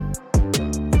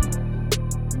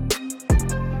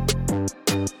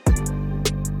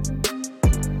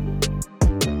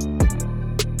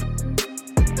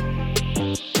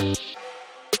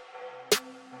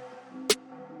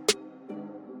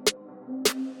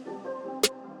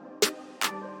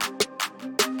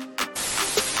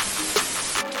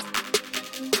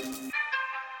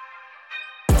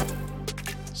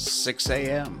6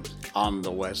 a.m. on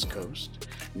the West Coast,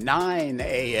 9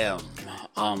 a.m.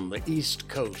 on the East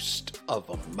Coast of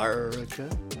America,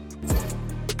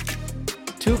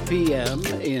 2 p.m.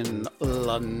 in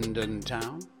London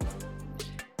town,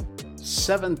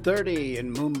 7:30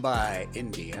 in Mumbai,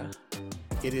 India.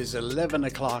 It is 11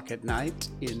 o'clock at night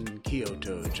in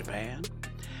Kyoto, Japan.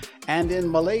 And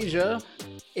in Malaysia,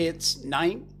 it's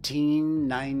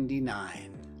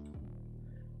 1999.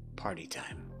 Party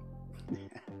time.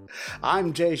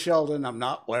 I'm Jay Sheldon. I'm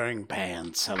not wearing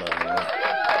pants. Hello.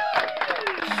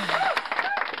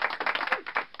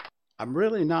 I'm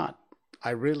really not.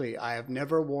 I have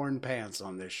never worn pants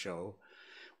on this show.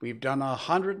 We've done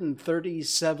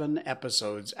 137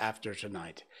 episodes after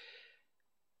tonight.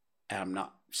 And I'm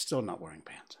still not wearing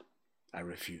pants. I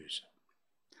refuse.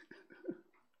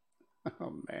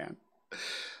 Oh, man.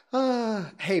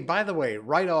 Hey, by the way,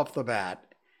 right off the bat,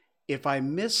 if I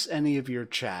miss any of your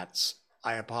chats,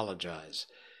 I apologize.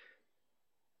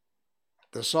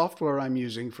 The software I'm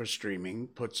using for streaming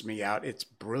puts me out. It's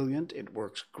brilliant. It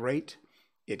works great.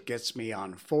 It gets me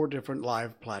on 4 different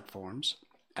live platforms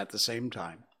at the same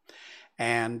time.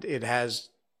 And it's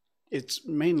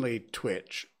mainly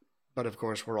Twitch. But of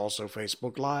course, we're also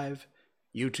Facebook Live,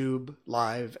 YouTube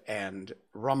Live, and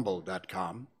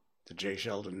Rumble.com, the Jay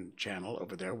Sheldon channel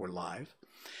over there. We're live.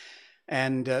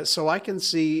 And so I can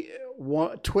see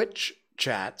Twitch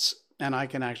chats, and I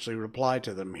can actually reply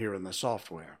to them here in the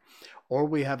software. Or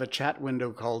we have a chat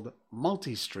window called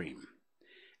Multistream,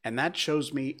 and that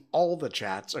shows me all the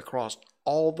chats across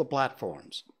all the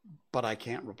platforms, but I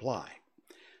can't reply.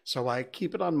 So I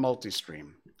keep it on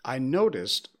Multistream. I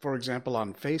noticed, for example,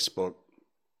 on Facebook,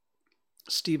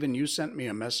 Stephen, you sent me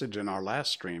a message in our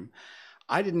last stream.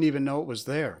 I didn't even know it was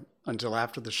there until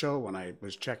after the show when I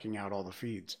was checking out all the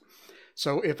feeds.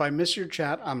 So if I miss your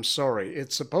chat, I'm sorry.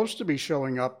 It's supposed to be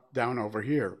showing up down over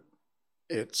here.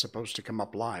 It's supposed to come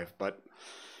up live, but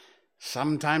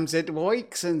sometimes it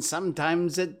works and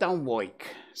sometimes it don't work.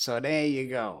 So there you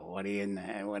go. What do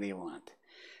you want?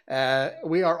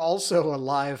 We are also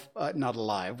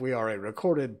we are a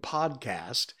recorded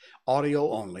podcast,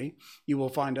 audio only. You will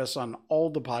find us on all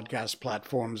the podcast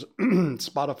platforms,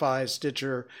 Spotify,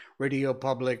 Stitcher, Radio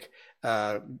Public,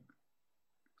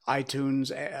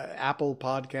 iTunes, Apple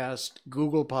Podcast,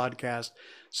 Google Podcast.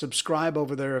 Subscribe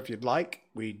over there if you'd like.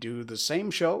 We do the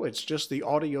same show. It's just the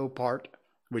audio part,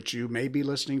 which you may be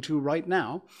listening to right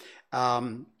now.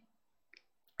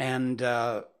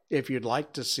 If you'd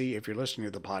like to see, if you're listening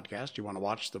to the podcast, you want to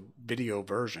watch the video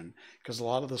version, because a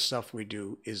lot of the stuff we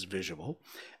do is visual,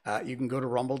 you can go to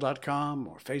rumble.com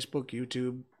or Facebook,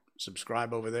 YouTube,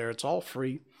 subscribe over there. It's all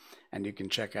free, and you can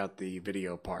check out the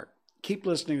video part. Keep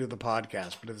listening to the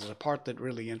podcast, but if there's a part that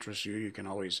really interests you, you can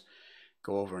always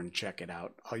go over and check it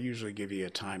out. I'll usually give you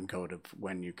a time code of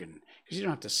when you can, because you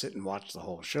don't have to sit and watch the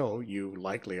whole show. You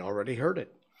likely already heard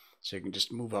it, so you can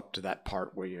just move up to that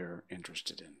part where you're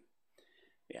interested in.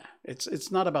 Yeah,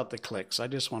 it's not about the clicks. I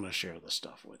just want to share the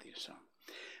stuff with you. So,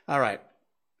 all right.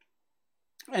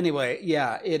 Anyway,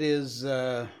 yeah, it is.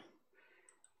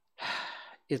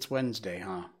 It's Wednesday,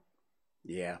 huh?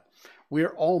 Yeah, we're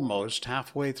almost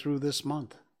halfway through this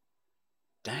month.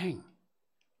 Dang,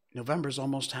 November's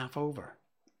almost half over.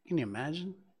 Can you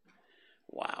imagine?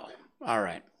 Wow. All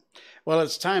right. Well,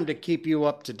 it's time to keep you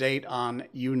up to date on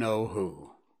you know who.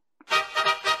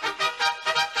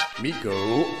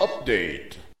 Miko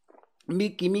Update.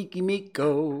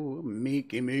 Miko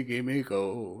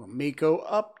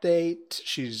Update.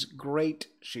 She's great.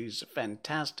 She's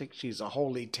fantastic. She's a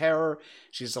holy terror.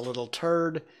 She's a little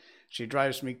turd. She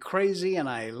drives me crazy, and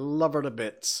I love her to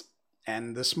bits.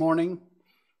 And this morning,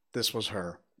 this was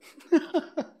her.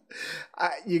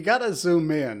 You gotta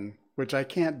zoom in, which I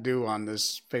can't do on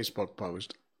this Facebook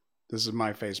post. This is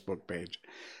my Facebook page.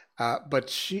 But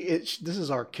this is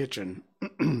our kitchen,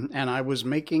 and I was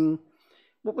making,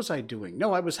 what was I doing?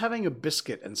 No, I was having a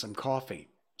biscuit and some coffee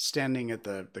standing at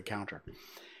the counter.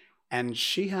 And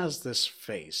she has this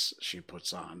face she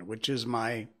puts on, which is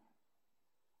my,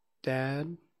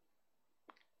 Dad,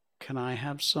 can I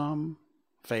have some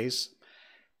face?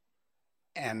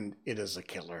 And it is a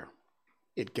killer.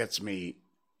 It gets me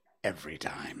every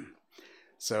time.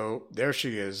 So there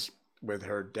she is. With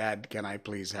her, Dad, can I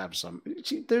please have some?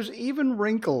 There's even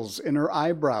wrinkles in her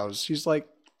eyebrows. She's like,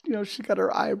 she got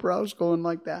her eyebrows going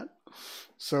like that.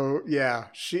 So yeah,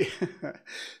 she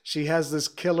has this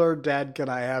killer Dad, can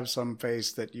I have some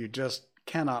face that you just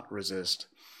cannot resist.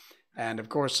 And of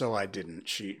course, so I didn't.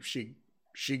 She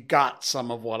got some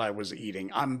of what I was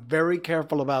eating. I'm very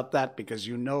careful about that because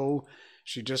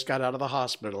she just got out of the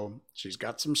hospital. She's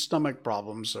got some stomach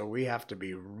problems, so we have to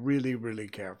be really, really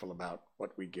careful about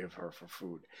what we give her for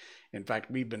food. In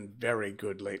fact, we've been very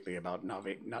good lately about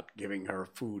not giving her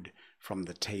food from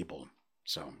the table.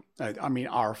 So, I mean,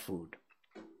 our food.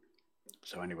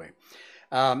 So anyway,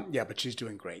 yeah, but she's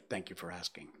doing great. Thank you for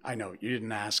asking. I know you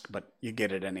didn't ask, but you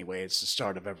get it anyway. It's the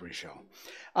start of every show.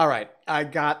 All right, I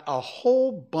got a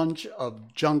whole bunch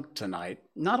of junk tonight.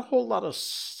 Not a whole lot of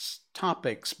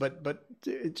topics, but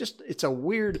it's a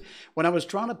weird. When I was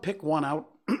trying to pick one out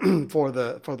for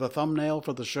the thumbnail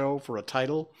for the show for a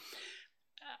title,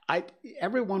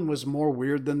 everyone was more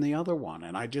weird than the other one,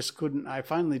 and I just couldn't. I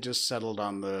finally just settled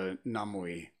on the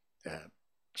Namui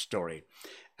story.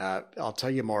 I'll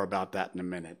tell you more about that in a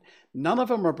minute. None of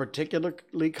them are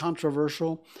particularly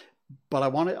controversial, but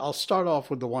I'll start off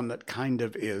with the one that kind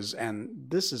of is, and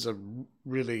this is a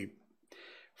really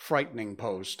frightening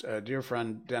post. A dear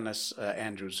friend Dennis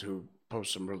Andrews, who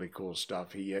posts some really cool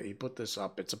stuff, he put this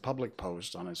up. It's a public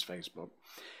post on his Facebook.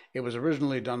 It was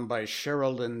originally done by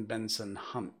Sherilyn Benson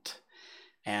Hunt,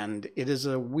 and it is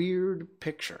a weird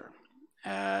picture.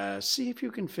 See if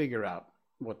you can figure out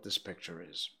what this picture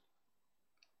is.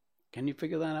 Can you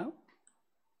figure that out?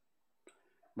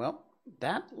 Well,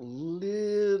 that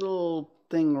little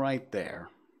thing right there,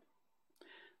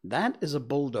 that is a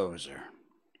bulldozer.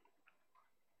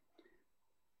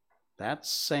 That's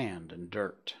sand and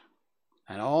dirt.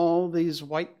 And all these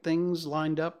white things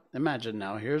lined up. Imagine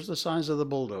now, here's the size of the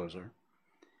bulldozer.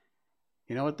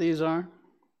 You know what these are?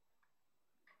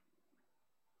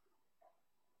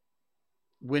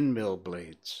 Windmill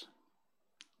blades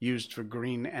used for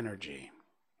green energy.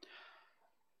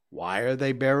 Why are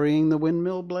they burying the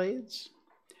windmill blades?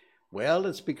 Well,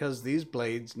 it's because these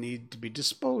blades need to be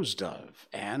disposed of,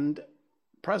 and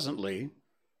presently,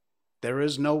 there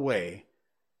is no way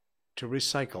to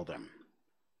recycle them.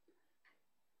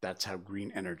 That's how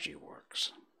green energy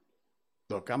works.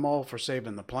 Look, I'm all for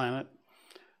saving the planet.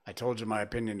 I told you my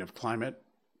opinion of climate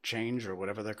change, or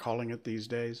whatever they're calling it these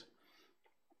days.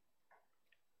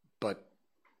 But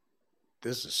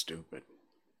this is stupid.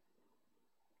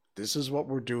 This is what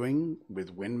we're doing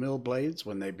with windmill blades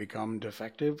when they become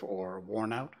defective or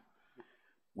worn out.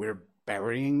 We're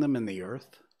burying them in the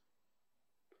earth.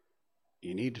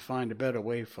 You need to find a better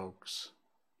way, folks.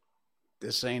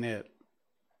 This ain't it.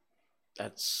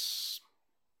 That's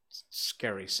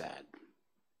scary sad.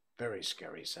 Very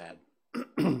scary sad.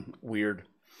 Weird.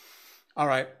 All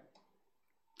right.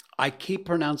 I keep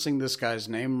pronouncing this guy's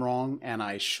name wrong, and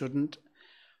I shouldn't,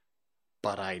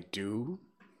 but I do.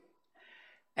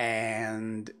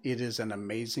 And it is an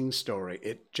amazing story.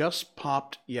 It just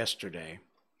popped yesterday.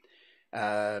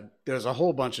 There's a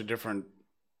whole bunch of different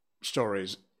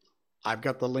stories. I've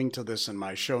got the link to this in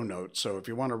my show notes, so if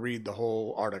you want to read the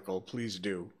whole article, please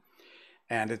do.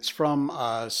 And it's from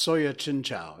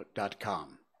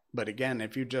soyachinchow.com. But again,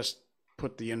 if you just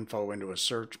put the info into a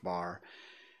search bar,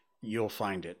 you'll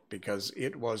find it, because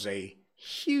it was a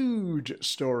huge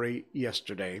story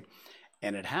yesterday,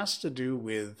 and it has to do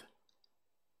with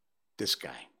this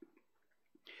guy.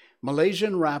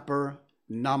 Malaysian rapper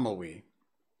Namui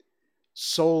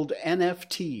sold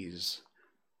NFTs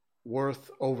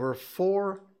worth over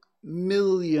 4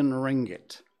 million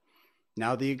ringgit.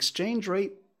 Now the exchange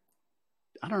rate,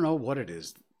 I don't know what it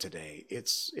is today.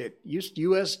 It used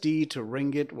USD to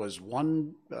ringgit was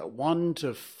 1 to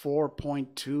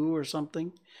 4.2 or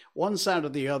something. One side or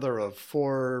the other of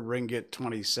 4 ringgit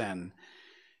 20 sen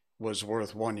was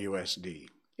worth 1 USD.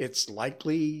 It's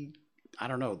likely, I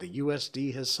don't know, the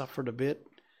USD has suffered a bit.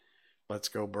 Let's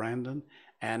go, Brandon.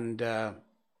 And the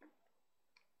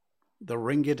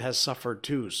ringgit has suffered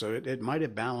too, so it might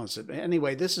have balanced it.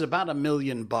 Anyway, this is about $1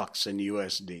 million in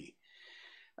USD.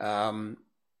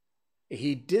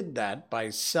 He did that by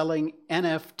selling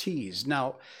NFTs.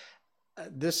 Now,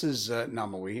 this is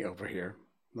Namui over here.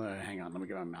 Hang on, let me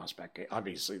get my mouse back.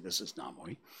 Obviously, this is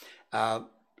Namui.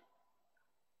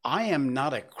 I am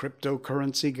not a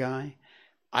cryptocurrency guy.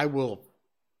 I will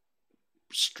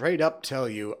straight up tell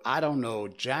you, I don't know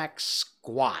jack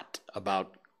squat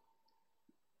about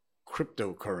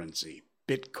cryptocurrency,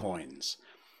 bitcoins,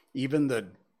 even the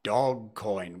dog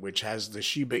coin, which has the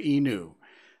Shiba Inu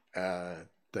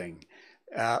thing.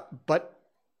 But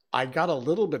I got a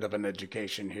little bit of an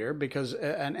education here, because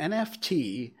an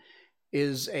NFT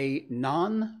is a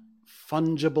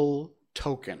non-fungible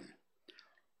token,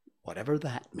 whatever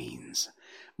that means.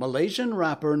 Malaysian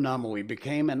rapper Namui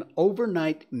became an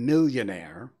overnight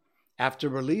millionaire after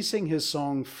releasing his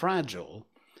song Fragile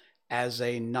as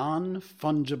a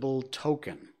non-fungible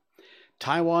token.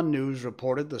 Taiwan News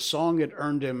reported the song had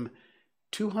earned him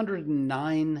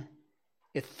 209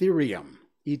 Ethereum,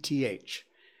 ETH.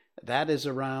 That is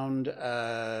around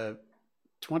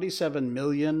 27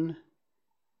 million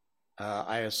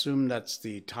I assume that's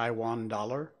the Taiwan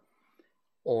dollar,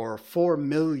 or 4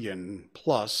 million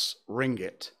plus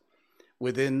ringgit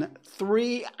within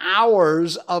 3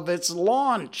 hours of its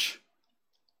launch.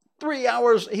 3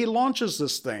 hours, he launches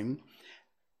this thing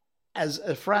as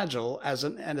a Fragile,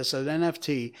 and it's an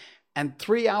NFT, and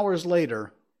 3 hours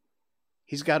later,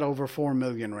 he's got over 4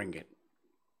 million ringgit.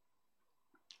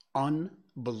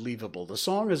 Unbelievable. The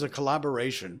song is a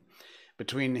collaboration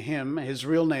between him, his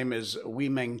real name is Wei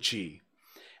Ming Chi,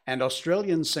 and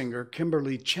Australian singer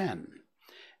Kimberly Chen.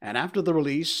 And after the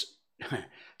release,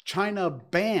 China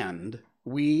banned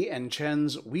Wei and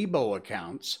Chen's Weibo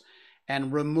accounts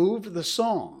and removed the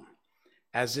song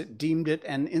as it deemed it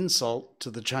an insult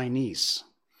to the Chinese.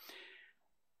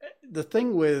 The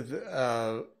thing with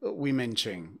Wei Ming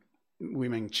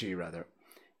Chi,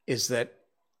 is that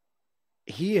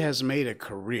he has made a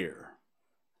career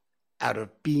out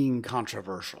of being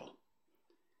controversial.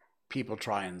 People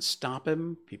try and stop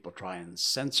him, people try and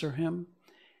censor him,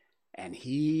 and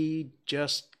he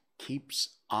just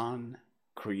keeps on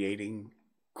creating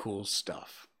cool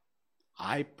stuff.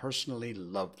 I personally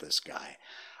love this guy.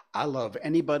 I love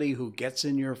anybody who gets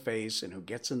in your face and who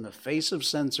gets in the face of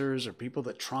censors or people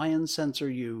that try and censor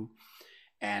you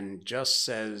and just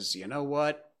says, you know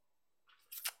what,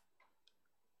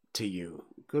 to you.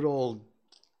 Good old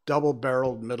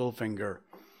double-barreled middle finger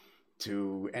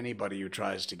to anybody who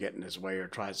tries to get in his way or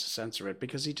tries to censor it,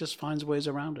 because he just finds ways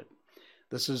around it.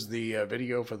 This is the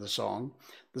video for the song.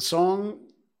 The song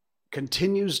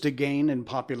continues to gain in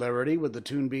popularity, with the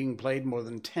tune being played more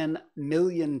than 10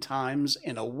 million times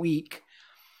in a week.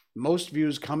 Most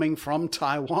views coming from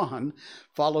Taiwan,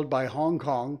 followed by Hong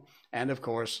Kong, and of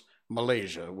course,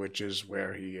 Malaysia, which is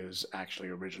where he is actually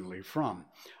originally from.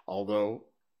 Although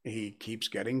he keeps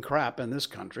getting crap in this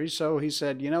country, so he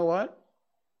said, you know what?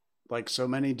 Like so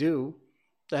many do,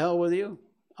 the hell with you.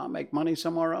 I'll make money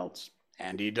somewhere else.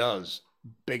 And he does,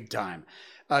 big time.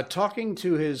 Talking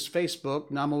to his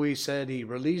Facebook, Namui said he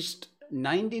released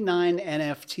 99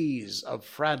 NFTs of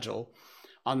Fragile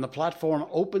on the platform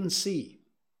OpenSea,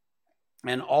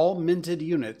 and all minted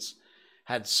units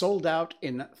had sold out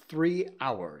in 3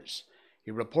 hours.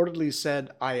 He reportedly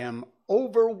said, I am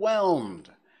overwhelmed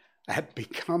at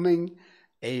becoming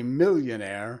a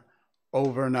millionaire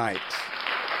overnight.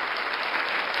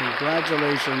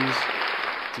 Congratulations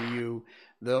to you.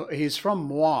 He's from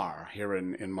Muar here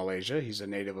in Malaysia. He's a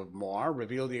native of Muar.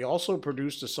 Revealed he also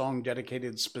produced a song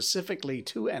dedicated specifically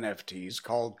to NFTs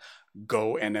called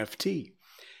Go NFT.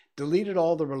 Deleted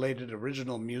all the related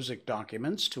original music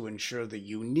documents to ensure the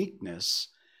uniqueness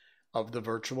of the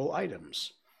virtual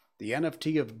items. The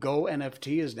NFT of Go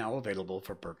NFT is now available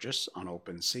for purchase on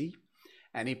OpenSea,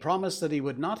 and he promised that he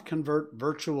would not convert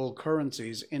virtual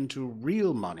currencies into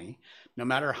real money, no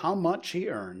matter how much he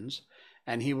earns,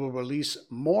 and he will release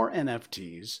more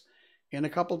NFTs in a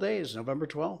couple days, November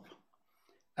 12th.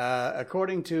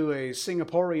 According to a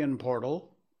Singaporean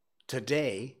portal,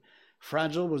 today,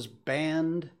 Fragile was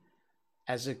banned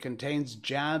as it contains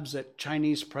jabs at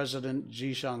Chinese President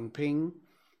Xi Jinping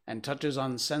and touches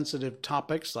on sensitive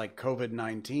topics like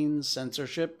COVID-19,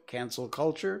 censorship, cancel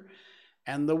culture,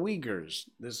 and the Uyghurs.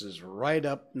 This is right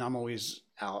up Namui's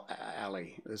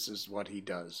alley. This is what he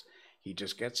does. He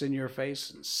just gets in your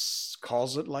face and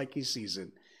calls it like he sees it,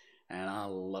 and I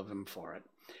love him for it.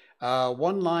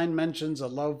 One line mentions a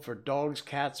love for dogs,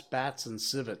 cats, bats, and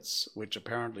civets, which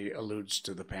apparently alludes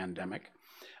to the pandemic.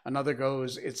 Another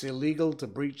goes, it's illegal to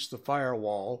breach the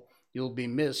firewall. You'll be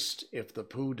missed if the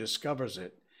Pooh discovers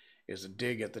it, is a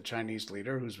dig at the Chinese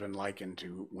leader who's been likened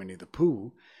to Winnie the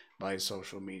Pooh by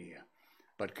social media.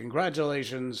 But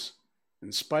congratulations,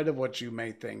 in spite of what you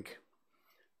may think,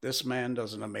 this man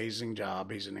does an amazing job.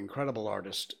 He's an incredible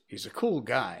artist. He's a cool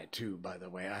guy, too, by the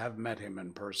way. I have met him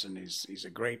in person. He's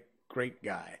a great, great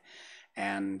guy.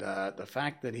 And the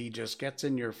fact that he just gets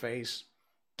in your face,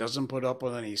 doesn't put up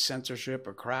with any censorship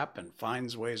or crap, and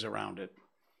finds ways around it,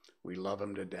 we love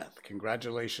him to death.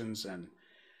 Congratulations, and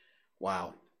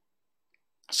wow.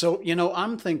 So, you know,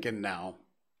 I'm thinking now,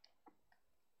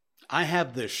 I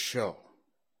have this show.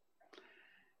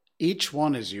 Each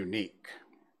one is unique.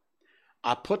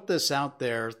 I put this out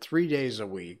there 3 days a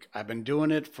week. I've been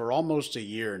doing it for almost a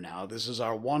year now. This is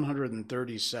our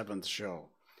 137th show.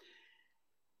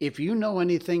 If you know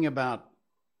anything about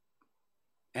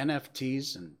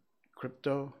NFTs and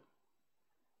crypto,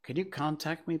 can you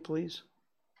contact me, please?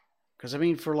 Because, I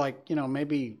mean, for like, you know,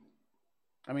 maybe,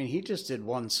 I mean, he just did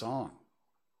one song.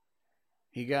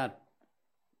 He got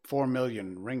 4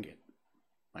 million ringgit,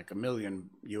 like $1 million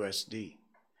USD.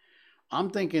 I'm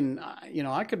thinking, you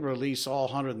know, I could release all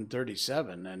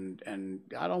 137 and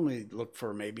I'd only look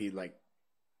for maybe like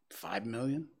 5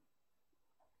 million.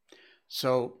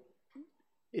 So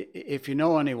if you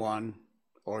know anyone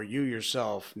or you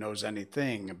yourself knows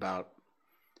anything about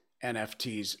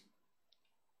NFTs,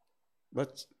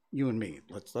 you and me,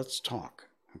 let's talk,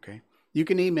 okay? You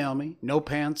can email me,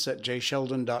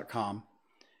 nopants@jsheldon.com,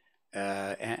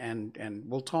 and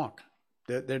we'll talk.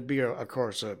 There'd be, of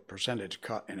course, a percentage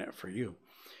cut in it for you,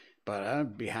 but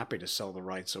I'd be happy to sell the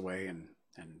rights away and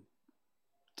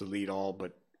delete all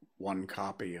but one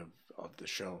copy of the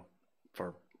show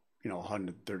for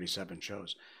 137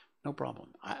 shows. No problem.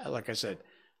 Like I said,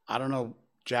 I don't know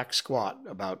jack squat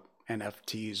about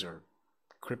NFTs or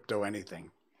crypto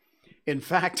anything. In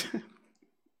fact,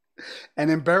 an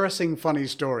embarrassing funny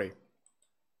story.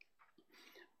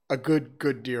 A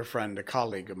good dear friend, a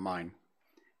colleague of mine,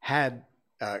 had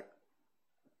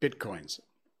Bitcoins.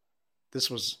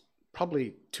 This was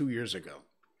probably 2 years ago,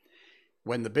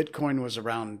 when the Bitcoin was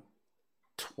around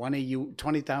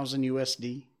 20,000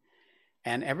 USD,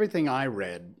 and everything I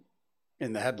read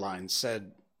in the headlines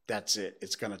said, that's it,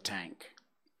 it's going to tank.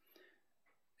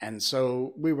 And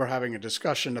so we were having a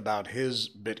discussion about his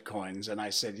Bitcoins, and I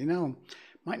said,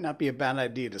 might not be a bad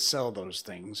idea to sell those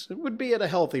things. It would be at a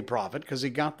healthy profit because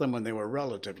he got them when they were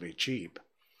relatively cheap.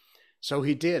 So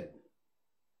he did.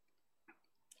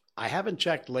 I haven't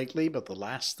checked lately, but the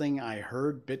last thing I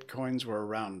heard, Bitcoins were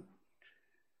around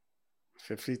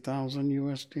 50,000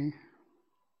 USD.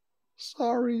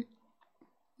 Sorry.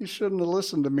 You shouldn't have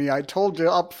listened to me. I told you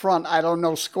up front I don't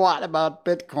know squat about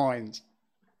Bitcoins.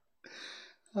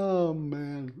 Oh,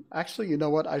 man. Actually, you know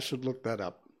what? I should look that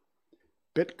up.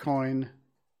 Bitcoin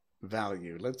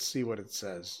value. Let's see what it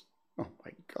says. Oh,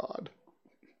 my God.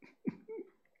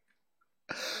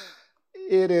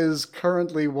 It is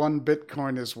currently, one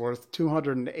Bitcoin is worth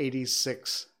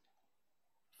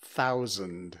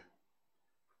 286,000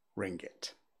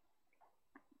 ringgit.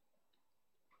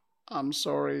 I'm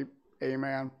sorry,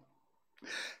 Amen.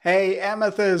 Hey,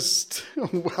 Amethyst,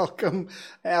 welcome.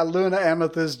 Luna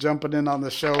Amethyst jumping in on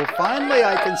the show. Finally,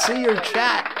 I can see your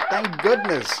chat. Thank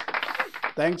goodness.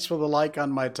 Thanks for the like on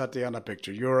my Tatiana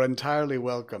picture. You're entirely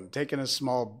welcome. Taking a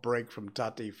small break from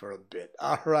Tati for a bit.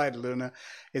 All right, Luna.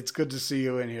 It's good to see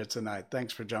you in here tonight.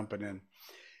 Thanks for jumping in.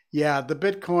 Yeah, the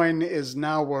Bitcoin is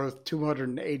now worth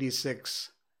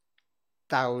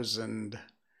 286,000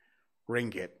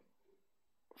 ringgit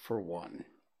for one.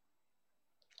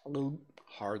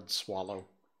 Hard swallow.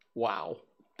 Wow,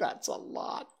 that's a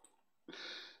lot.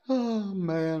 Oh,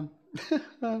 man.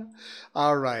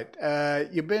 All right.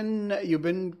 You've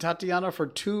been Tatiana for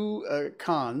 2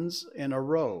 cons in a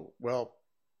row. Well,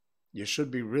 you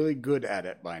should be really good at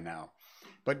it by now.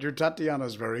 But your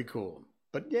Tatiana's very cool.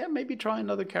 But yeah, maybe try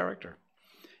another character.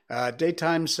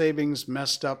 Daytime savings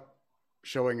messed up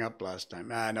showing up last time.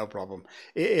 No problem.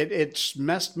 It's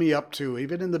messed me up too.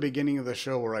 Even in the beginning of the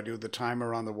show where I do the time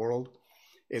around the world,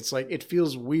 it's like it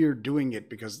feels weird doing it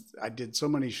because I did so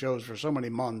many shows for so many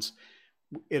months.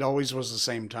 It always was the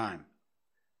same time.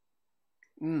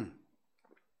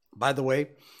 By the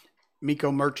way,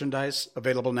 Miko merchandise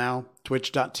available now.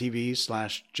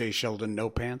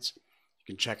 Twitch.tv/JSheldonNoPants. You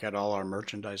can check out all our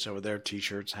merchandise over there.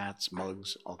 T-shirts, hats,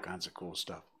 mugs, all kinds of cool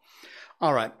stuff.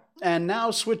 All right. And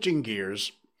now switching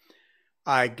gears,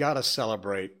 I got to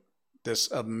celebrate this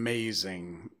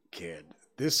amazing kid.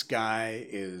 This guy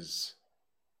is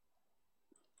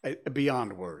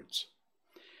beyond words.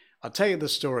 I'll tell you the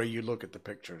story, you look at the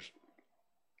pictures.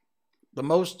 The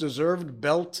most deserved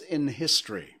belt in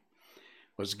history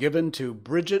was given to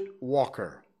Bridget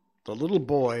Walker, the little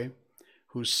boy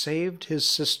who saved his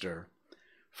sister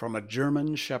from a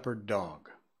German Shepherd dog.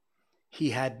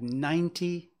 He had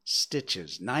 90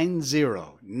 stitches,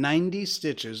 90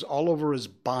 stitches all over his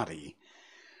body,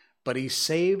 but he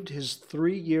saved his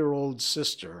 3-year-old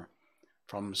sister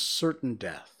from certain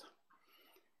death.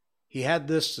 He had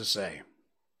this to say: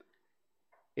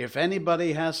 if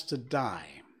anybody has to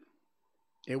die,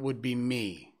 it would be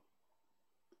me.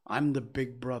 I'm the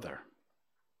big brother.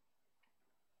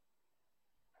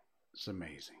 It's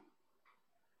amazing.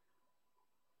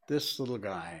 This little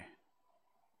guy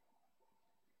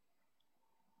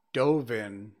dove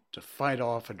in to fight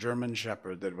off a German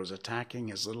Shepherd that was attacking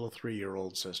his little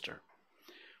 3-year-old sister.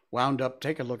 Wound up,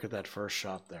 take a look at that first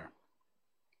shot there.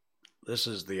 This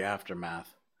is the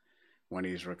aftermath when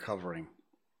he's recovering.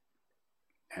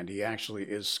 And he actually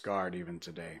is scarred even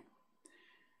today.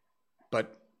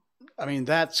 But, I mean,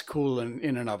 that's cool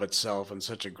in and of itself and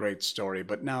such a great story.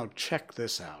 But now check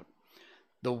this out.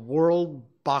 The World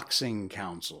Boxing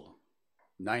Council,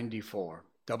 94,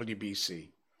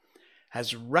 WBC,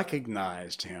 has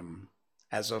recognized him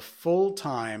as a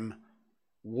full-time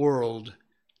world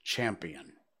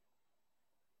champion.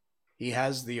 He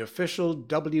has the official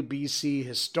WBC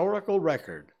historical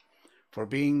record for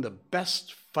being the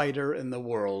best fighter in the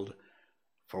world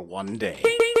for one day.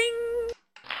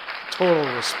 Total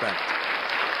respect.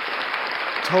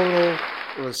 Total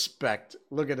respect.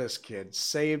 Look at this kid.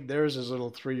 Saved. There's his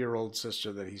little 3-year-old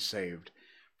sister that he saved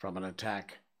from an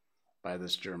attack by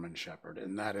this German Shepherd.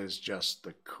 And that is just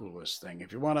the coolest thing.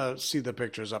 If you want to see the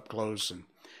pictures up close and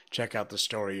check out the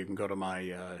story, you can go to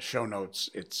my show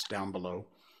notes. It's down below.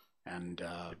 And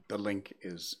the link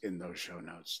is in those show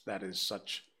notes. That is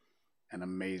such an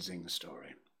amazing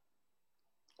story.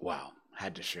 Wow.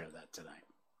 Had to share that tonight.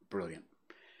 Brilliant.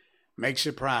 Makes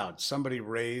you proud. Somebody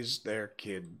raised their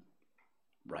kid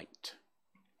right.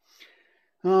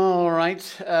 All right.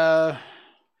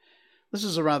 This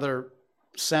is a rather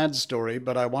sad story,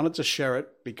 but I wanted to share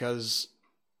it because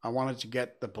I wanted to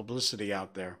get the publicity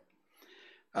out there.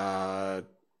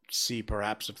 See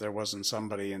perhaps if there wasn't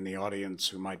somebody in the audience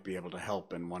who might be able to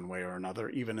help in one way or another,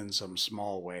 even in some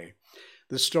small way.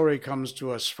 This story comes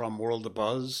to us from World of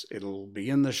Buzz. It'll be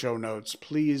in the show notes.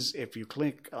 Please, if you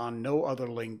click on no other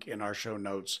link in our show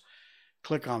notes,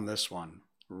 click on this one.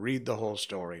 Read the whole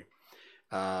story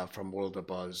from World of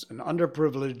Buzz. An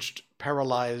underprivileged,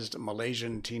 paralyzed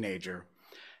Malaysian teenager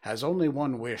has only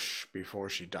one wish before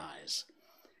she dies,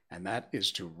 and that is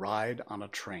to ride on a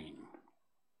train.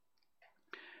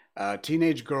 A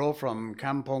teenage girl from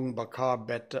Kampong Bakar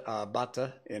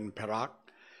Bata in Perak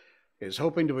is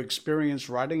hoping to experience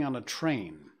riding on a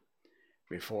train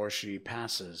before she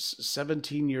passes.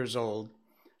 17 years old,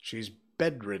 she's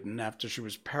bedridden after she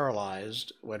was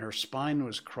paralyzed when her spine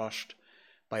was crushed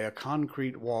by a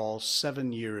concrete wall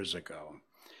 7 years ago.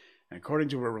 And according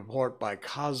to a report by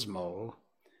Cosmo,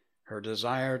 her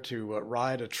desire to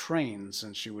ride a train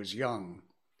since she was young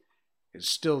is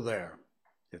still there.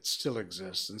 It still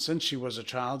exists. And since she was a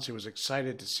child, she was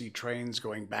excited to see trains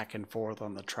going back and forth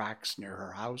on the tracks near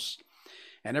her house.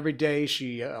 And every day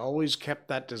she always kept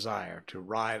that desire to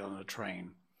ride on a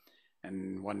train.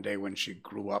 And one day when she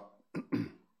grew up,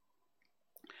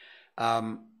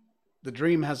 the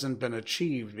dream hasn't been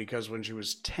achieved because when she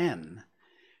was 10,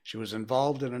 she was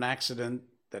involved in an accident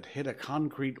that hit a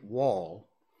concrete wall,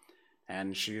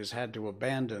 and she has had to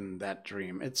abandon that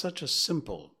dream. It's such a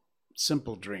simple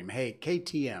dream. Hey,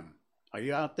 KTM, are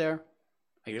you out there?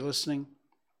 Are you listening?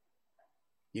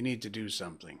 You need to do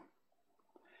something.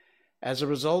 As a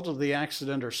result of the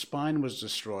accident, her spine was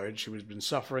destroyed. She has been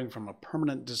suffering from a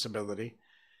permanent disability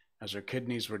as her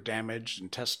kidneys were damaged,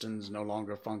 intestines no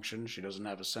longer function. She doesn't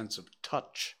have a sense of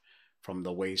touch from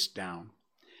the waist down.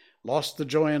 Lost the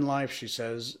joy in life, she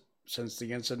says, since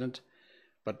the incident.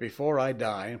 But before I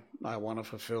die, I want to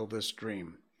fulfill this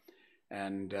dream.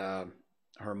 And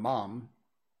her mom,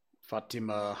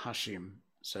 Fatima Hashim,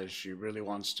 says she really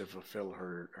wants to fulfill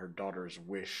her daughter's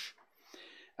wish.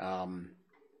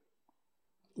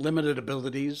 Limited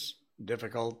abilities,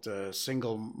 difficult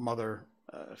single mother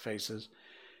faces,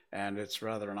 and it's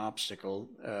rather an obstacle.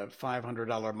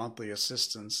 $500 monthly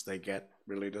assistance they get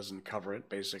really doesn't cover it,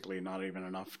 basically not even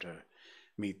enough to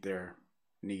meet their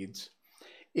needs.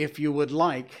 If you would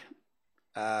like,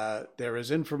 there is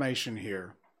information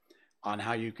here on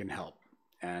how you can help,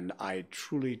 and I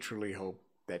truly, truly hope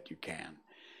that you can.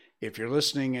 If you're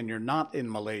listening and you're not in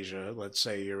Malaysia, let's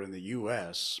say you're in the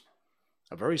U.S.,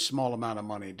 a very small amount of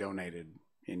money donated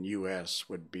in U.S.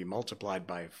 would be multiplied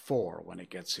by 4 when it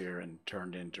gets here and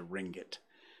turned into ringgit.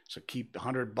 So keep the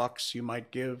 $100 you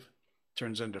might give,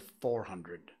 turns into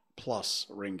 400 plus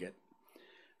ringgit.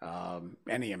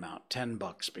 Any amount,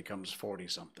 $10 becomes 40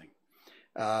 something.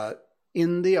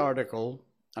 In the article,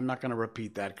 I'm not going to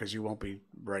repeat that because you won't be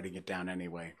writing it down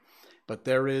anyway, but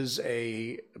there is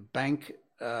a Bank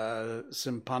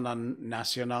Simpanan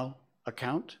Nasional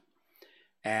account.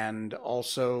 And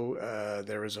also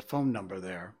there is a phone number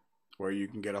there where you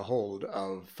can get a hold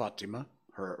of Fatima,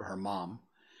 her mom,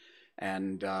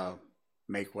 and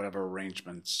make whatever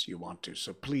arrangements you want to.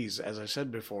 So please, as I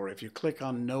said before, if you click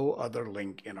on no other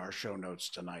link in our show notes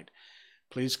tonight,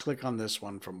 please click on this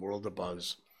one from World of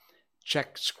Buzz.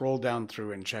 Scroll down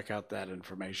through and check out that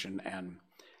information and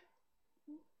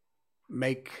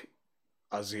make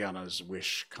Aziana's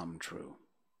wish come true.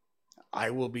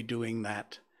 I will be doing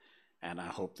that. And I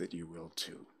hope that you will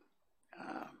too.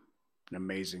 An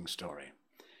amazing story.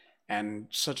 And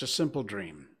such a simple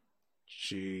dream.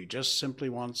 She just simply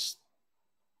wants,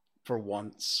 for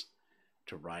once,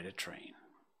 to ride a train.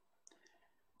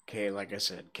 Okay, like I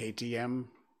said, KTM,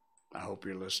 I hope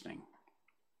you're listening.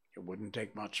 It wouldn't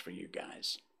take much for you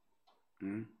guys.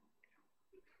 We're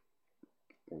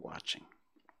watching.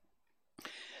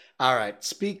 All right,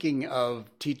 speaking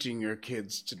of teaching your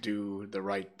kids to do the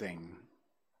right thing,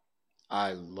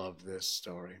 I love this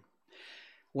story.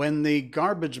 When the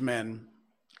garbage men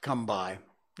come by,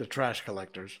 the trash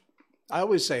collectors, I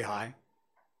always say hi.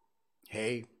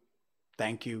 Hey,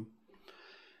 thank you.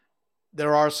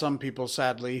 There are some people,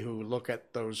 sadly, who look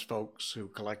at those folks who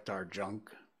collect our junk,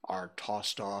 our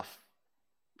tossed off,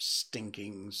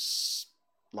 stinking,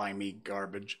 slimy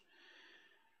garbage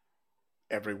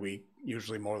every week,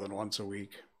 usually more than once a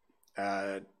week.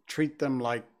 Treat them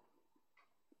like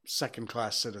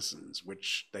second-class citizens,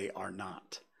 which they are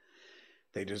not.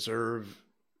 They deserve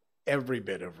every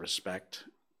bit of respect,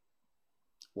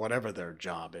 whatever their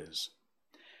job is.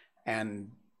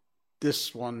 And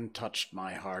this one touched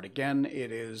my heart. Again,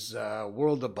 it is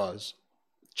World of Buzz.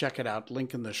 Check it out,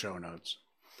 link in the show notes.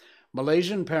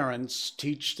 Malaysian parents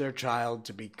teach their child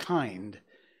to be kind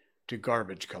to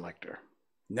garbage collector.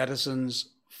 Netizens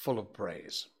full of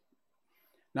praise.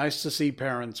 Nice to see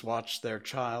parents watch their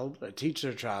child, teach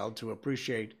their child to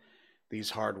appreciate these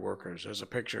hard workers. There's a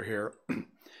picture here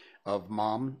of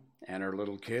mom and her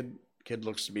little kid. Kid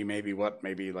looks to be maybe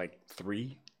like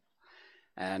 3.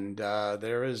 And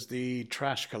there is the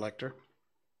trash collector.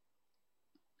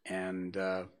 And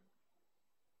it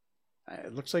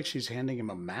looks like she's handing him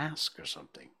a mask or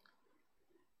something.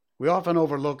 We often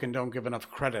overlook and don't give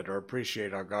enough credit or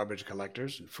appreciate our garbage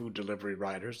collectors and food delivery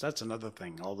riders. That's another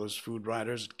thing. All those food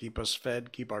riders keep us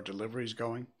fed, keep our deliveries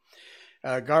going.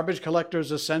 Garbage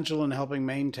collectors essential in helping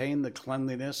maintain the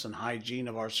cleanliness and hygiene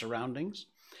of our surroundings.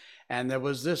 And there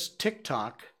was this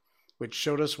TikTok which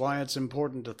showed us why it's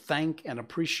important to thank and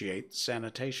appreciate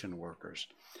sanitation workers.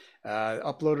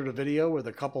 Uploaded a video where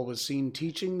the couple was seen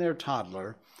teaching their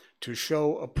toddler to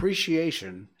show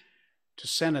appreciation to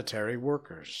sanitary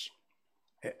workers.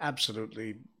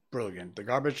 Absolutely brilliant. The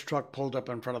garbage truck pulled up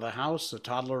in front of the house. The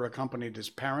toddler accompanied his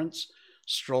parents,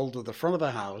 strolled to the front of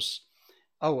the house,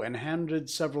 and handed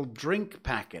several drink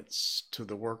packets to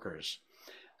the workers.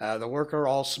 The worker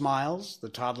all smiles. The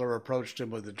toddler approached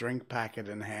him with a drink packet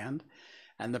in hand,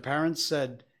 and the parents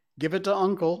said, "Give it to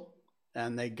Uncle,"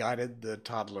 and they guided the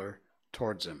toddler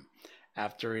towards him.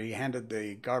 After he handed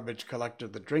the garbage collector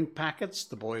the drink packets,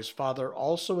 the boy's father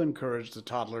also encouraged the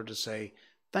toddler to say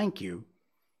thank you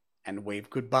and wave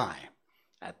goodbye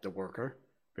at the worker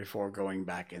before going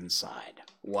back inside.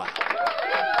 Wow.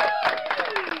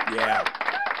 Yeah.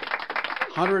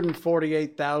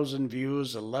 148,000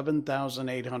 views,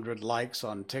 11,800 likes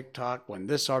on TikTok when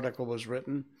this article was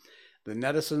written. The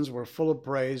netizens were full of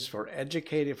praise for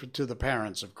educating, to the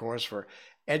parents, of course, for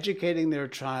educating their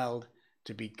child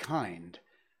to be kind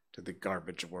to the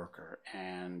garbage worker.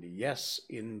 And yes,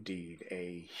 indeed,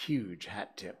 a huge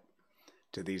hat tip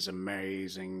to these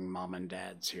amazing mom and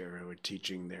dads here who are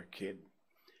teaching their kid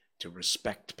to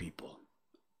respect people,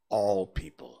 all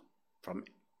people, from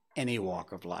any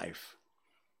walk of life,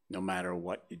 no matter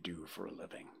what you do for a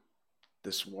living.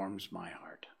 This warms my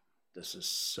heart. This is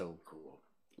so cool.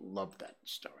 Love that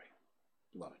story.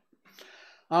 Love it.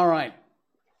 All right.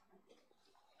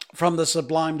 From the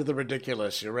sublime to the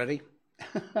ridiculous. You ready?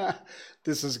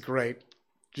 This is great.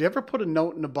 Did you ever put a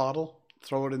note in a bottle,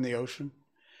 throw it in the ocean?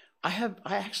 I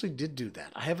actually did do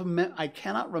that. I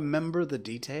cannot remember the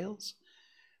details,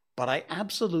 but I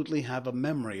absolutely have a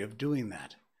memory of doing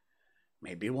that.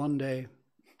 Maybe one day.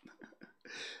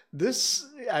 This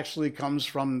actually comes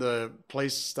from the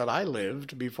place that I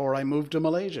lived before I moved to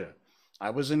Malaysia. I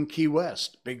was in Key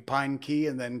West, Big Pine Key,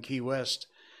 and then Key West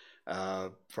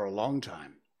for a long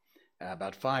time.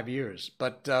 About 5 years.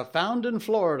 But found in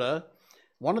Florida,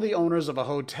 one of the owners of a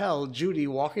hotel, Judy,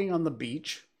 walking on the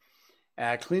beach,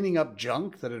 cleaning up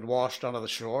junk that had washed onto the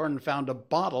shore, and found a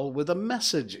bottle with a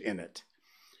message in it,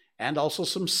 and also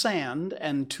some sand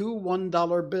and 2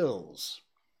 $1 bills.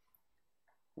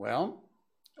 Well,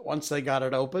 once they got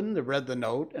it open, they read the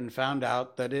note and found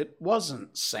out that it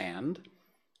wasn't sand.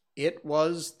 It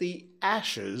was the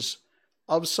ashes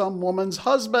of some woman's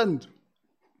husband.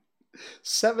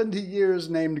 70 years,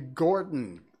 named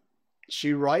Gordon.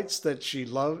 She writes that he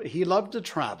loved to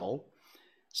travel,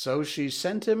 so she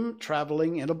sent him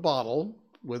traveling in a bottle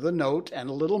with a note and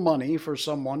a little money for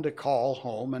someone to call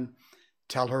home and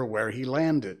tell her where he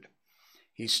landed.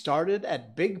 He started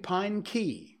at Big Pine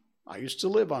Key. I used to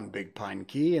live on Big Pine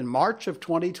Key. In March of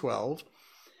 2012,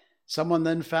 someone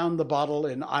then found the bottle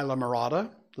in Islamorada,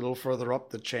 a little further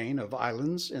up the chain of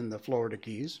islands in the Florida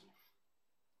Keys.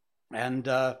 And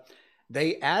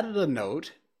they added a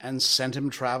note and sent him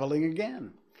traveling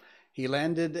again. He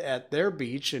landed at their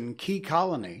beach in Key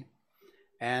Colony,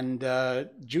 and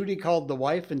Judy called the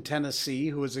wife in Tennessee,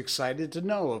 who was excited to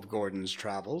know of Gordon's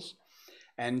travels,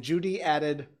 and Judy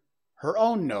added her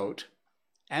own note,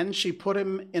 and she put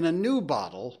him in a new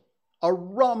bottle, a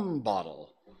rum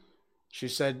bottle. She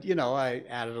said, I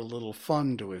added a little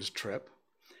fun to his trip.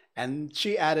 And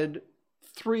she added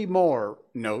 3 more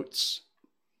notes.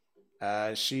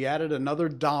 She added another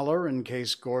 $1 in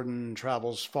case Gordon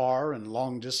travels far and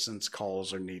long distance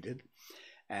calls are needed.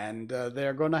 And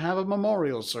they're going to have a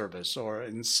memorial service or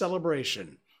in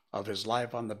celebration of his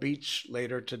life on the beach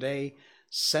later today,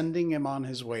 sending him on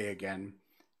his way again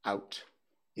out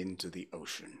into the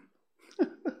ocean.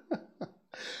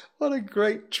 What a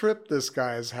great trip this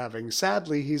guy is having.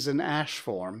 Sadly, he's in ash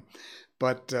form,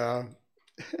 but a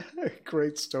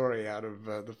great story out of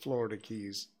the Florida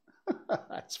Keys.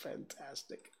 That's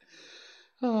fantastic.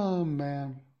 Oh,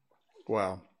 man.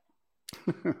 Well,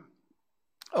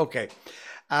 okay.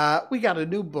 We got a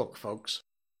new book, folks.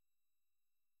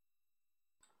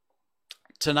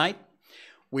 Tonight,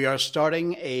 we are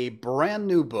starting a brand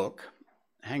new book.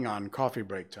 Hang on, coffee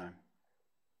break time.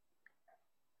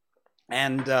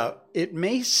 And it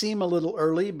may seem a little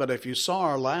early, but if you saw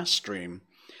our last stream,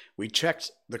 we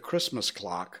checked the Christmas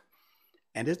clock,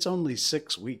 and it's only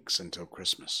 6 weeks until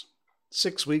Christmas.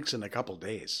 6 weeks and a couple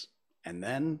days. And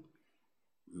then,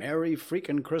 Merry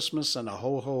freaking Christmas and a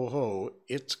ho, ho, ho.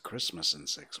 It's Christmas in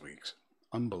 6 weeks.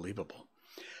 Unbelievable.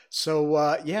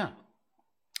 So,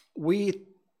 we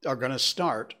are going to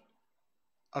start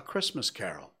a Christmas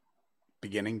carol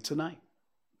beginning tonight.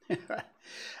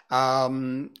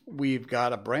 We've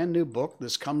got a brand new book.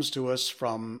 This comes to us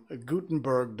from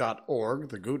Gutenberg.org,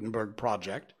 the Gutenberg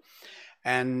Project.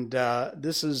 And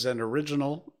this is an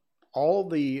original. All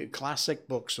the classic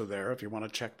books are there if you want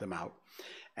to check them out.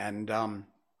 And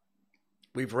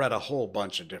we've read a whole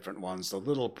bunch of different ones. The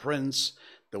Little Prince,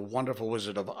 The Wonderful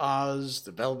Wizard of Oz,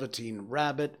 The Velveteen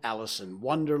Rabbit, Alice in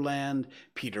Wonderland,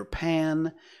 Peter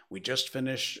Pan. We just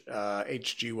finished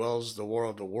H.G. Wells' The War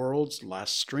of the Worlds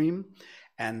last stream.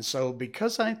 And so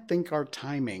because I think our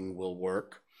timing will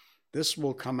work, this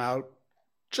will come out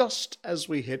just as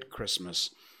we hit Christmas.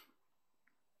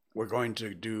 We're going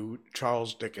to do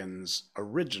Charles Dickens'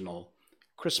 original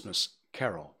Christmas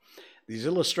Carol. These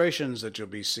illustrations that you'll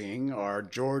be seeing are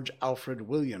George Alfred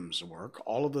Williams' work.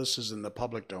 All of this is in the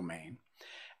public domain.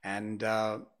 And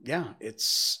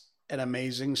it's an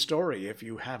amazing story. If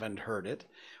you haven't heard it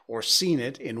or seen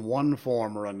it in one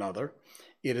form or another,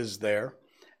 it is there.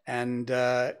 And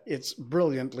it's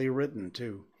brilliantly written,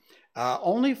 too.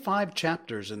 Only 5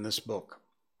 chapters in this book.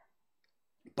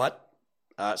 But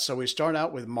so we start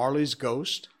out with Marley's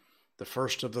Ghost, the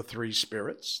first of the 3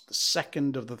 spirits, the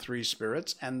second of the 3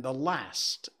 spirits, and the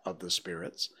last of the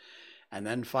spirits. And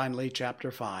then finally, chapter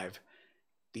 5,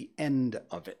 the end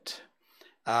of it.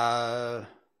 The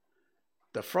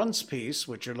frontispiece,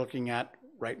 which you're looking at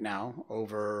right now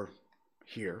over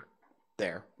here,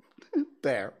 there,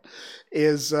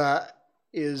 is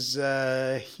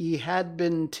he had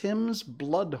been Tim's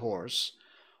blood horse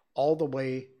all the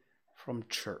way from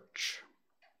church.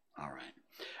 All right.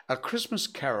 A Christmas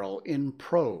Carol in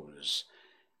prose,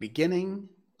 beginning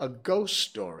a ghost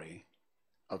story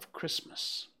of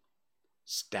Christmas.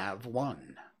 Stav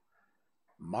 1,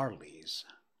 Marley's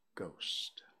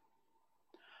Ghost.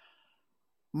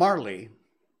 Marley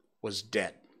was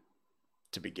dead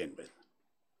to begin with.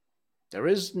 There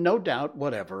is no doubt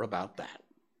whatever about that.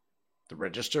 The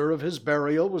register of his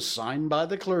burial was signed by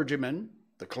the clergyman,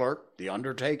 the clerk, the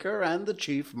undertaker, and the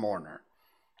chief mourner.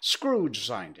 Scrooge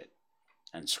signed it,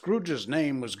 and Scrooge's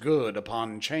name was good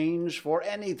upon change for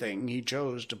anything he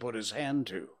chose to put his hand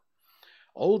to.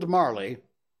 Old Marley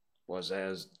was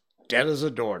as dead as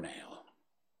a doornail.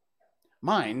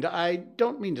 Mind, I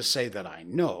don't mean to say that I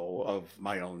know, of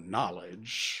my own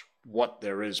knowledge, what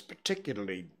there is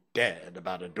particularly dead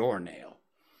about a doornail.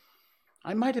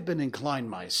 I might have been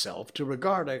inclined myself to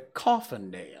regard a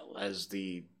coffin nail as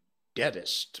the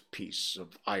deadest piece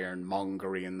of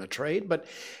ironmongery in the trade, but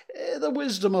the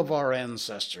wisdom of our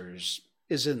ancestors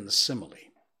is in the simile,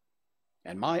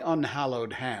 and my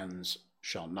unhallowed hands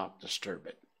shall not disturb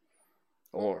it,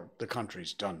 or the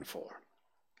country's done for.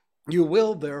 You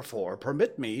will, therefore,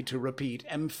 permit me to repeat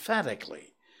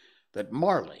emphatically that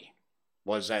Marley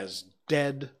was as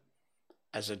dead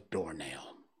as a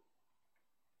doornail.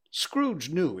 Scrooge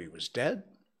knew he was dead.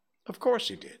 Of course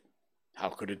he did. How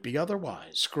could it be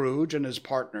otherwise? Scrooge and his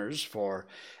partners for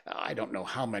I don't know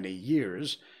how many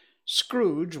years,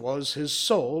 Scrooge was his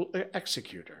sole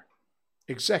executor,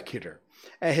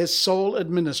 his sole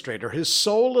administrator, his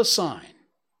sole assign,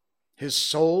 his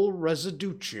sole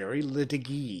residuary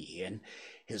litigee, and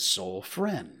his sole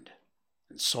friend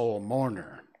and sole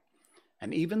mourner.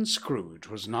 And even Scrooge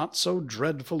was not so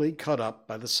dreadfully cut up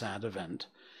by the sad event,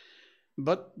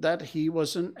 but that he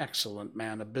was an excellent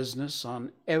man of business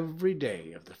on every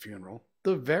day of the funeral,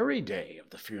 the very day of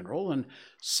the funeral and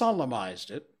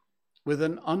solemnized it with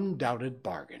an undoubted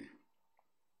bargain.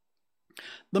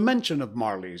 The mention of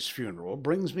Marley's funeral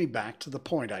brings me back to the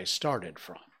point I started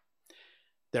from.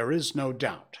 There is no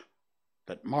doubt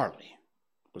that Marley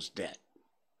was dead.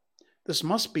 This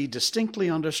must be distinctly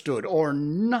understood, or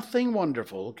nothing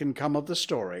wonderful can come of the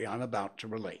story I'm about to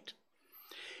relate.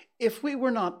 If we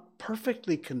were not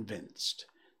perfectly convinced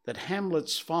that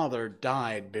Hamlet's father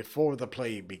died before the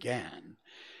play began,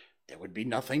 there would be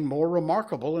nothing more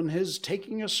remarkable in his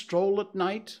taking a stroll at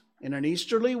night in an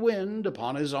easterly wind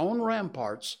upon his own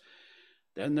ramparts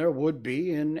than there would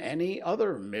be in any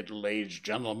other middle-aged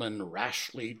gentleman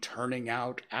rashly turning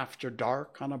out after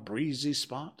dark on a breezy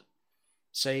spot.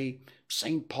 Say,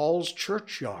 St. Paul's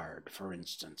churchyard, for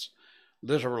instance,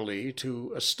 literally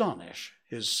to astonish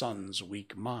his son's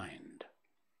weak mind.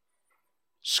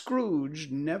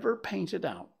 Scrooge never painted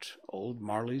out old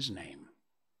Marley's name.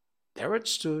 There it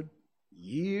stood,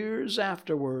 years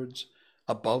afterwards,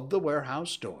 above the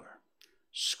warehouse door,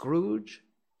 Scrooge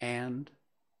and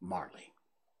Marley.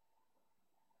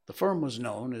 The firm was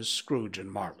known as Scrooge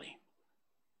and Marley.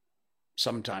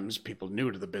 Sometimes people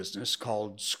new to the business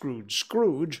called Scrooge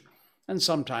Scrooge, and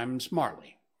sometimes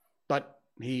Marley. But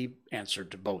he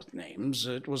answered to both names.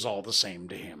 It was all the same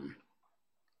to him.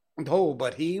 Oh,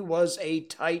 but he was a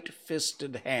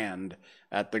tight-fisted hand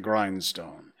at the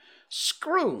grindstone.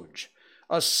 Scrooge,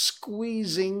 a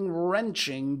squeezing,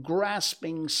 wrenching,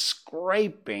 grasping,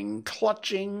 scraping,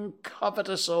 clutching,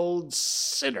 covetous old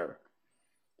sinner,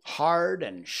 hard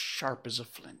and sharp as a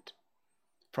flint,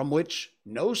 from which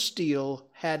no steel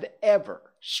had ever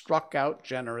struck out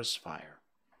generous fire.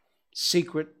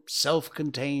 Secret,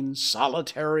 self-contained,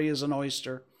 solitary as an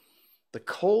oyster, the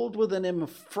cold within him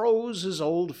froze his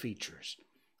old features,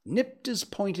 nipped his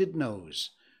pointed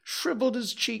nose, shriveled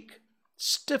his cheek,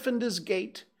 stiffened his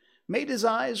gait, made his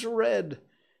eyes red,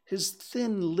 his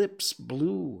thin lips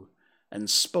blue, and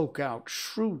spoke out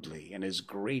shrewdly in his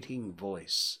grating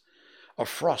voice. A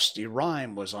frosty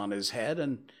rime was on his head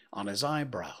and on his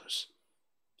eyebrows,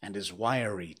 and his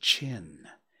wiry chin.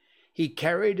 He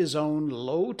carried his own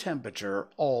low temperature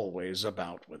always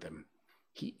about with him.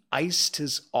 He iced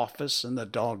his office in the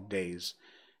dog days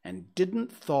and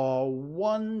didn't thaw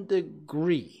 1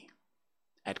 degree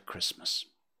at Christmas.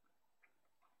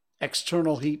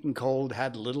 External heat and cold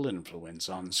had little influence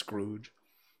on Scrooge.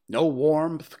 No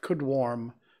warmth could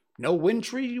warm, no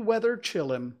wintry weather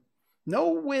chill him, no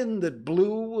wind that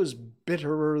blew was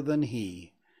bitterer than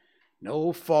he,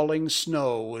 no falling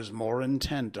snow was more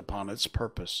intent upon its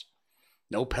purpose,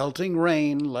 no pelting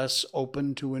rain less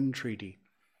open to entreaty.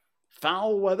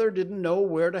 Foul weather didn't know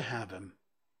where to have him.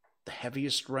 The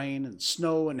heaviest rain and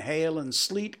snow and hail and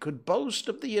sleet could boast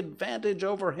of the advantage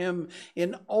over him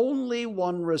in only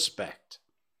one respect.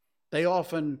 They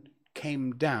often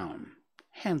came down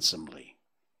handsomely,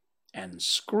 and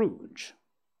Scrooge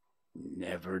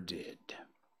never did.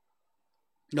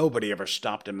 Nobody ever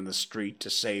stopped him in the street to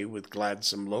say with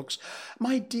gladsome looks,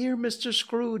 "My dear Mr.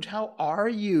 Scrooge, how are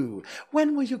you?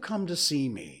 When will you come to see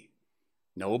me?"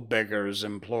 No beggars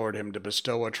implored him to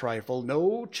bestow a trifle.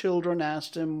 No children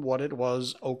asked him what it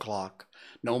was o'clock.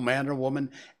 No man or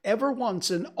woman ever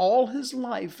once in all his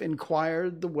life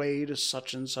inquired the way to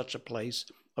such and such a place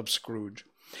of Scrooge.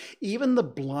 Even the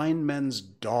blind men's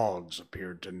dogs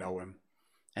appeared to know him,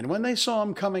 and when they saw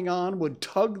him coming on, would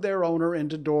tug their owner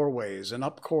into doorways and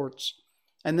up courts,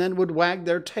 and then would wag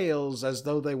their tails as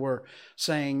though they were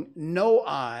saying, "No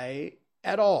eye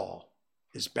at all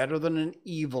is better than an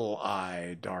evil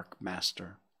eye, dark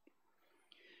master."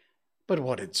 But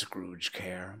what did Scrooge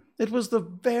care? It was the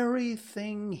very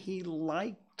thing he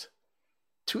liked,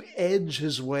 to edge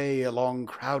his way along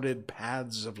crowded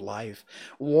paths of life,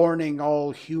 warning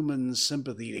all human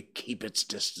sympathy to keep its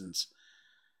distance.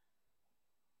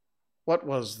 What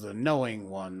was the knowing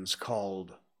ones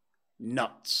called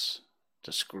nuts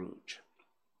to Scrooge?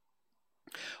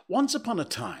 Once upon a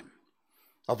time,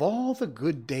 of all the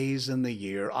good days in the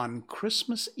year, on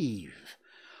Christmas Eve,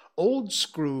 old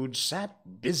Scrooge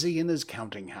sat busy in his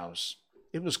counting-house.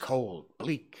 It was cold,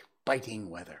 bleak, biting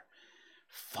weather,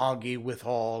 foggy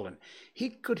withal, and he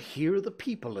could hear the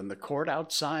people in the court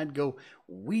outside go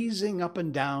wheezing up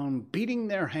and down, beating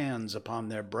their hands upon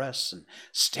their breasts and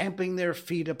stamping their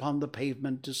feet upon the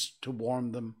pavement to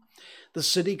warm them. The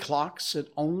city clocks had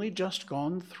only just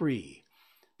gone 3,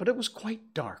 but it was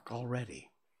quite dark already.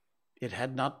 It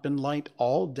had not been light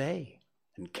all day,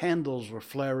 and candles were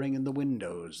flaring in the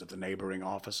windows of the neighboring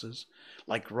offices,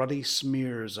 like ruddy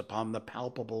smears upon the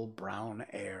palpable brown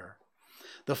air.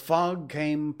 The fog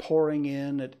came pouring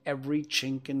in at every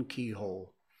chink and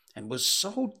keyhole, and was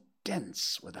so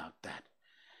dense without that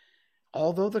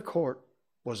Although the court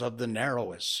was of the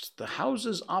narrowest, the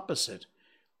houses opposite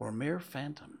were mere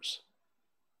phantoms.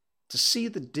 To see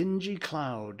the dingy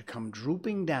cloud come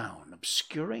drooping down,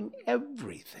 obscuring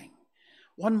everything,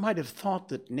 one might have thought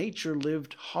that nature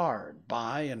lived hard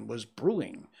by and was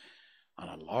brewing on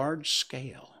a large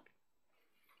scale.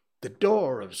 The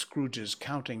door of Scrooge's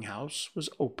counting-house was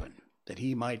open, that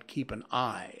he might keep an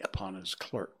eye upon his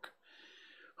clerk,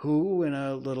 who, in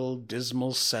a little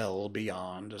dismal cell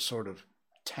beyond, a sort of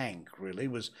tank really,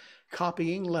 was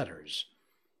copying letters.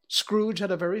 Scrooge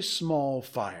had a very small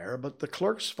fire, but the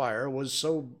clerk's fire was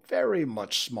so very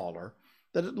much smaller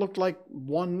that it looked like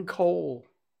one coal.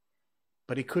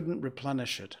 But he couldn't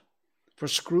replenish it, for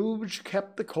Scrooge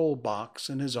kept the coal box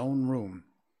in his own room,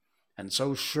 and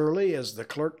so surely as the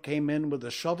clerk came in with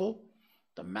a shovel,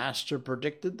 the master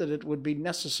predicted that it would be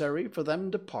necessary for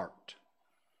them to part.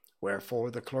 Wherefore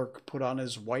the clerk put on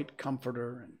his white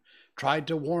comforter and tried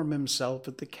to warm himself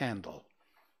at the candle,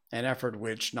 an effort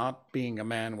which, not being a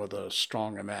man with a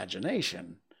strong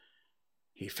imagination,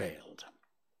 he failed.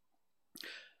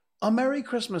 "A Merry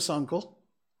Christmas, Uncle!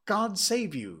 God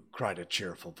save you!" cried a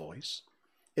cheerful voice.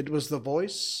 It was the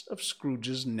voice of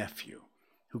Scrooge's nephew,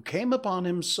 who came upon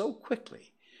him so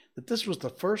quickly that this was the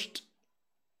first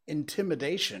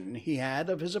intimidation he had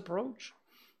of his approach.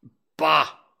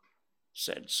 "Bah!"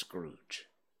 said Scrooge.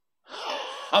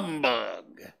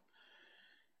 "Humbug!"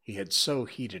 He had so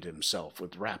heated himself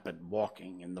with rapid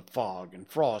walking in the fog and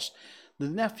frost, the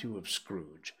nephew of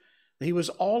Scrooge, that he was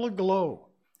all aglow.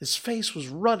 His face was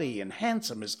ruddy and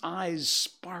handsome, his eyes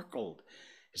sparkled,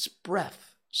 his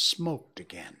breath smoked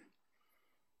again.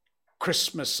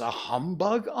 "Christmas a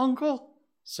humbug, Uncle?"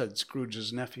 said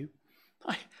Scrooge's nephew.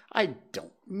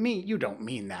 You don't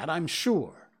mean that, I'm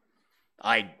sure."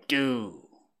 "I do,"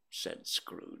 said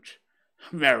Scrooge.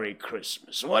 "Merry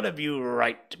Christmas. What have you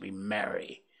right to be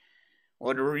merry?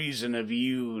 What reason have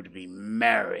you to be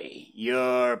merry?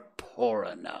 You're poor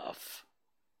enough."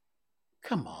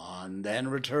 "Come on, then,"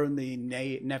 returned the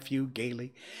nephew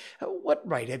gaily. "What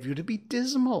right have you to be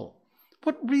dismal?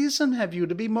 What reason have you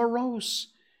to be morose?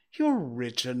 You're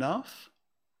rich enough."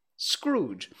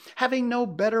 Scrooge, having no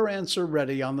better answer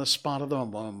ready on the spot of the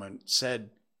moment,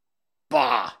 said,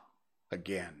 "Bah!"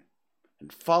 again,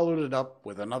 and followed it up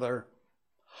with another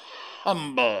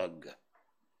humbug.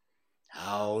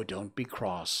 "Oh, don't be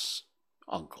cross,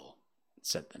 Uncle,"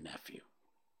 said the nephew.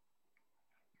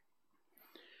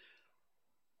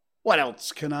 "What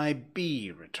else can I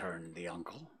be?" returned the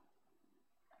uncle.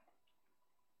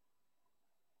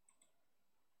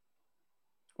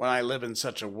 "When I live in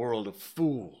such a world of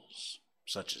fools,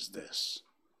 such as this.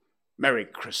 Merry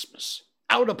Christmas!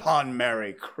 Out upon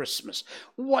Merry Christmas!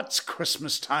 What's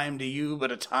Christmas time to you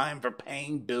but a time for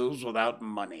paying bills without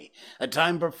money, a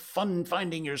time for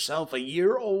finding yourself a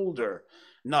year older,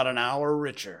 not an hour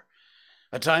richer,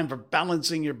 a time for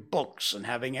balancing your books and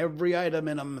having every item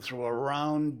in 'em through a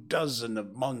round dozen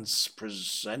of months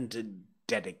presented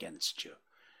dead against you.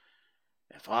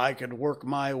 If I could work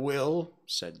my will,"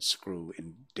 said Screw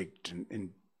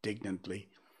indignantly,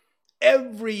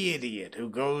 "every idiot who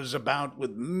goes about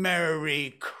with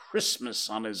Merry Christmas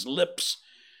on his lips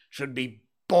should be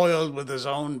boiled with his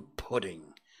own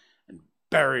pudding and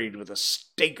buried with a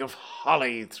stake of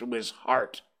holly through his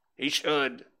heart. He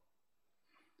should."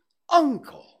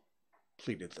 "Uncle,"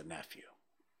 pleaded the nephew.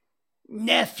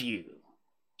 "Nephew,"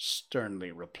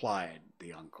 sternly replied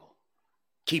the uncle.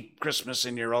 "Keep Christmas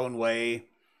in your own way,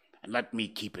 and let me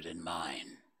keep it in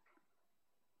mine."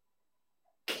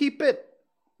 "Keep it,"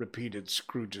 repeated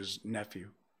Scrooge's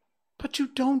nephew. "But you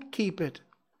don't keep it."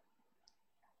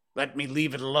 "Let me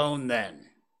leave it alone,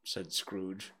 then," said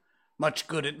Scrooge. "Much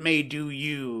good it may do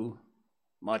you,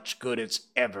 much good it's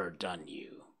ever done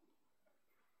you."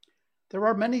 "There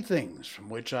are many things from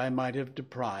which I might have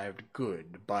deprived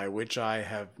good, by which I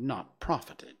have not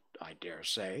profited, I dare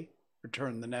say,"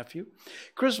 returned the nephew,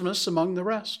 "Christmas among the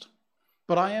rest.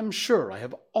 But I am sure I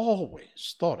have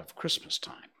always thought of Christmas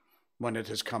time, when it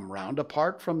has come round,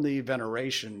 apart from the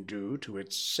veneration due to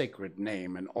its sacred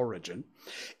name and origin.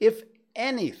 If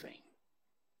anything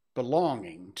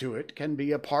belonging to it can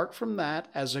be apart from that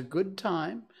as a good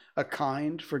time, a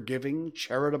kind, forgiving,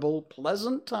 charitable,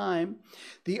 pleasant time,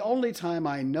 the only time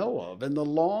I know of in the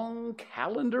long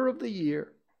calendar of the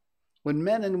year, when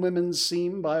men and women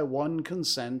seem by one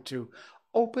consent to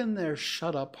open their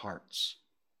shut-up hearts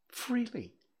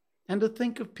freely, and to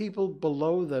think of people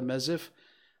below them as if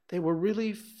they were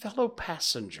really fellow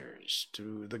passengers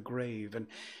to the grave, and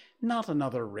not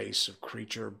another race of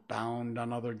creature bound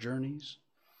on other journeys.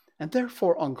 And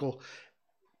therefore, Uncle,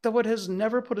 though it has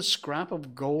never put a scrap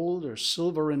of gold or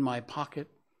silver in my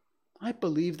pocket, I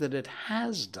believe that it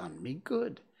has done me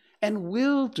good and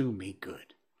will do me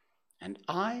good. And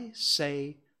I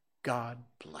say, God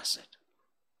bless it.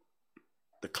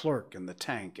 The clerk in the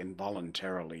tank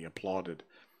involuntarily applauded.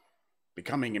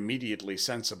 Becoming immediately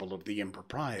sensible of the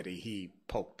impropriety, he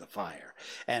poked the fire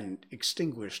and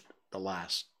extinguished the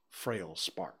last frail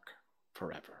spark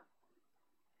forever.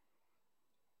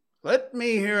 "Let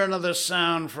me hear another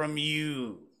sound from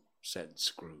you," said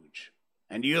Scrooge,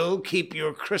 "and you'll keep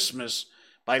your Christmas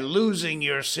by losing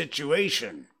your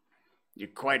situation. You're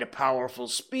quite a powerful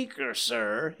speaker,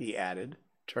 sir," he added,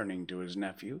 turning to his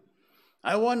nephew.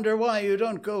 "I wonder why you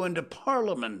don't go into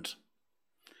Parliament."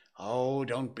 "Oh,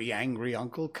 don't be angry,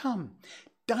 Uncle. Come,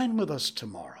 dine with us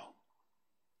tomorrow."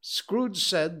 Scrooge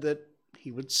said that he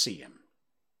would see him.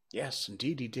 Yes,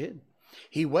 indeed he did.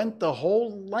 He went the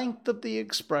whole length of the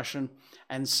expression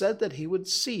and said that he would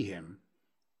see him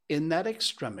in that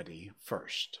extremity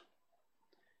first.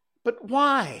 "But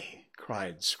why?"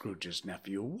 cried Scrooge's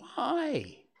nephew.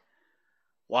 "Why?"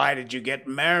 "Why did you get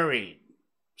married?"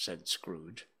 said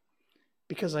Scrooge.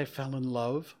 "Because I fell in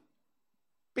love."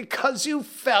 "Because you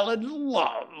fell in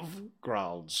love,"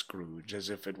 growled Scrooge, as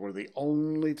if it were the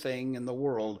only thing in the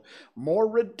world more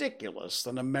ridiculous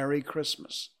than a Merry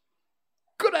Christmas.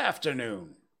 "Good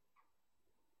afternoon."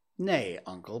 "Nay,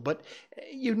 Uncle, but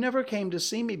you never came to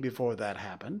see me before that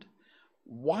happened.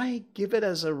 Why give it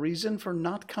as a reason for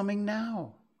not coming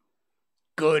now?"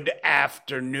 "Good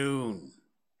afternoon,"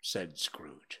 said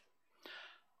Scrooge.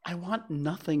 "I want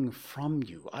nothing from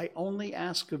you. I only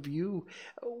ask of you,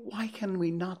 why can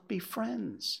we not be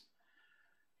friends?"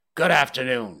 "Good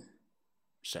afternoon,"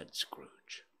 said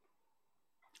Scrooge.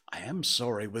 "I am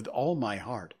sorry with all my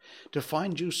heart to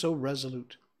find you so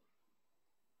resolute.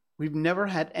 We've never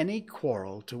had any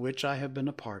quarrel to which I have been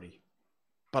a party,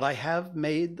 but I have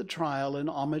made the trial in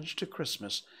homage to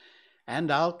Christmas, and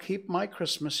I'll keep my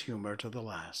Christmas humor to the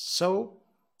last. So,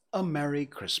 a Merry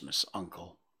Christmas,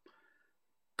 Uncle."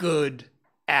 "Good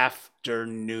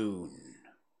afternoon,"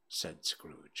 said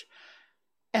Scrooge.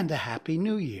 "And a Happy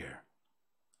New Year."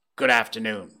 "Good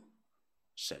afternoon,"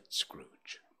 said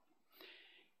Scrooge.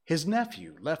 His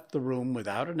nephew left the room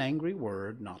without an angry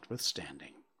word,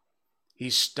 notwithstanding. He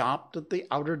stopped at the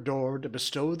outer door to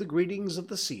bestow the greetings of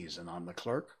the season on the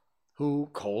clerk,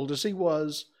 who, cold as he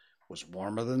was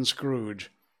warmer than Scrooge,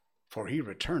 for he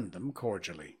returned them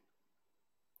cordially.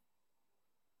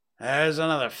 "There's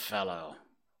another fellow,"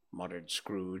 muttered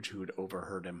Scrooge, who had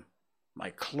overheard him. "My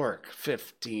clerk,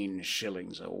 15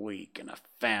 shillings a week, and a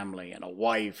family and a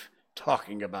wife,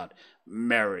 talking about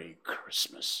Merry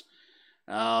Christmas.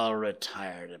 I'll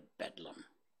retire to Bedlam."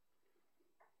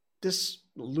 This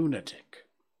lunatic,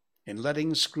 in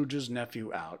letting Scrooge's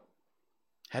nephew out,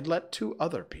 had let 2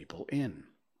 other people in.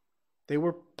 They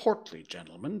were portly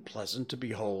gentlemen, pleasant to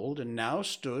behold, and now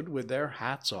stood with their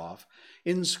hats off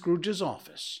in Scrooge's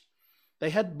office. They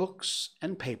had books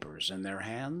and papers in their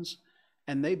hands,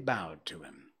 and they bowed to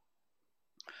him.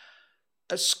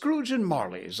 "Scrooge and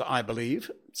Marley's, I believe,"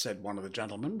 said one of the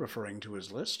gentlemen, referring to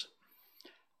his list.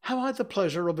 "Have I the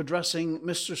pleasure of addressing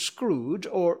Mr. Scrooge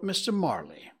or Mr.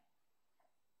 Marley?"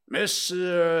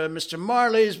 Mr.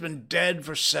 Marley's been dead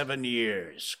for 7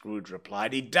 years," Scrooge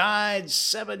replied. "He died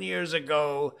 7 years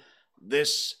ago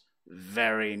this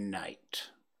very night."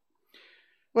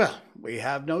 "Well, we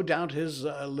have no doubt his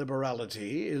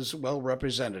liberality is well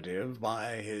represented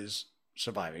by his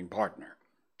surviving partner,"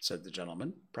 said the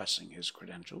gentleman, pressing his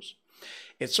credentials.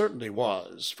 It certainly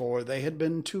was, for they had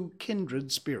been 2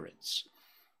 kindred spirits.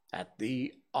 At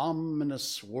the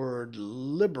ominous word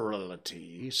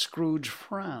liberality, Scrooge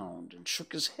frowned and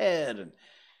shook his head and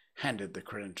handed the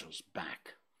credentials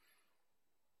back.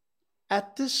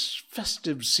 "At this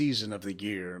festive season of the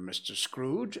year, Mr.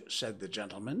 Scrooge," said the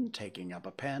gentleman, taking up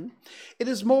a pen, "it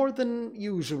is more than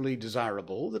usually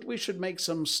desirable that we should make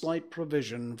some slight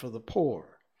provision for the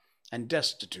poor and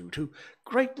destitute who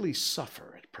greatly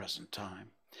suffer at present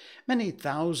time. Many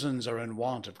thousands are in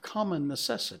want of common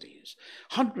necessities.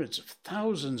 Hundreds of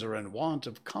thousands are in want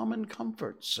of common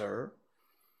comforts, sir."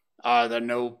 "Are there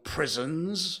no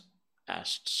prisons?"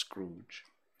 asked Scrooge.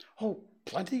 "Oh,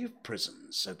 plenty of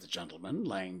prisons," said the gentleman,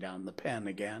 laying down the pen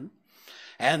again.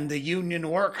 "And the union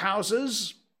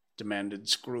workhouses?" demanded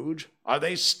Scrooge. "Are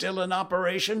they still in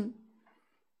operation?"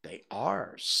 "They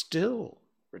are still,"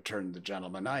 returned the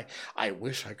gentleman. I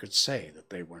wish I could say that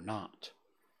they were not."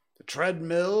 "The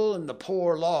treadmill and the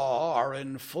poor law are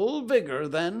in full vigor,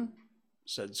 then?"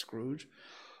 said Scrooge.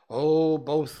 "Oh,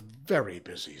 both very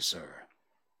busy, sir."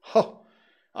 "Ho!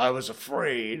 I was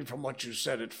afraid, from what you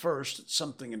said at first, that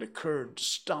something had occurred to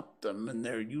stop them in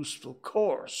their useful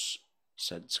course,"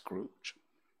 said Scrooge.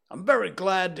 I'm very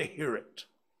glad to hear it."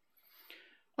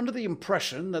 "Under the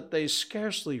impression that they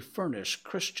scarcely furnish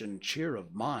Christian cheer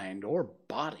of mind or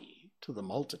body to the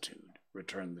multitude,"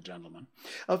 returned the gentleman.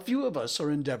 "A few of us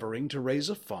are endeavoring to raise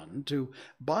a fund to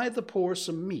buy the poor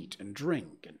some meat and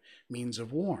drink and means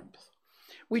of warmth.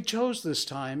 We chose this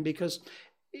time because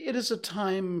it is a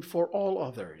time for all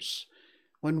others,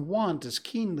 when want is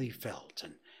keenly felt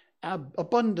and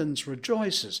abundance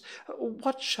rejoices.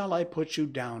 What shall I put you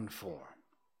down for?"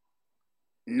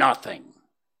 "Nothing,"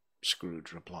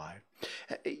 Scrooge replied.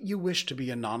 "You wish to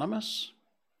be anonymous?"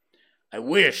 "I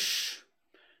wish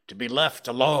to be left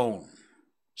alone,"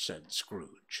 said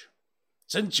Scrooge.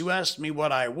 "Since you asked me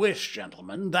what I wish,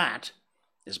 gentlemen, that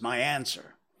is my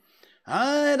answer.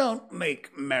 I don't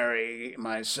make merry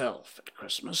myself at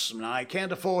Christmas, and I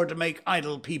can't afford to make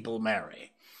idle people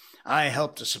merry. I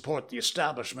help to support the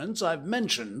establishments I've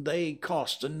mentioned. They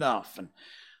cost enough, and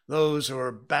those who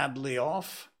are badly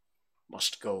off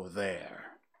must go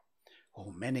there."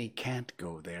 "Oh, many can't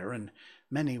go there, and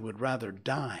many would rather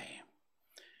die."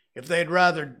 "If they'd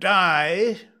rather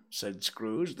die," said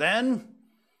Scrooge, "then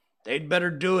they'd better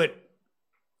do it.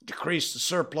 Decrease the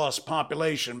surplus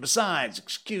population. Besides,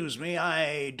 excuse me,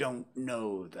 I don't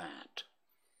know that."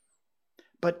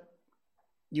 "But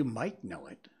you might know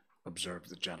it," observed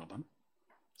the gentleman.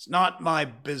 "It's not my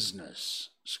business,"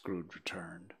 Scrooge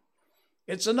returned.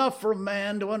 "It's enough for a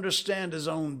man to understand his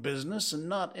own business and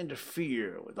not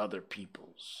interfere with other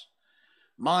people's.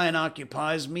 Mine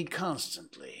occupies me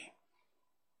constantly.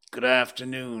 Good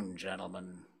afternoon,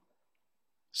 gentlemen."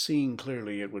 Seeing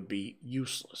clearly it would be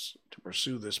useless to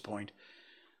pursue this point,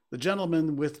 the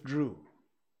gentleman withdrew.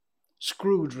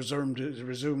 Scrooge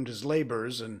resumed his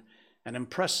labors in an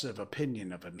impressive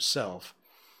opinion of himself,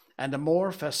 and a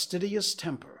more fastidious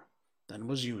temper than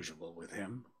was usual with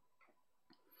him.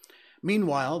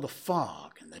 Meanwhile, the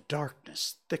fog and the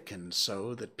darkness thickened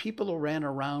so that people ran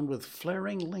around with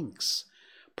flaring links,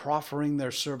 proffering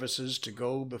their services to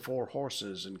go before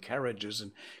horses and carriages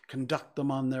and conduct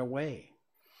them on their way.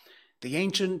 The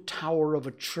ancient tower of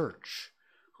a church,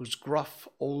 whose gruff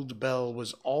old bell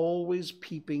was always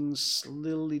peeping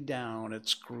slily down at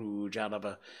Scrooge out of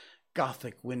a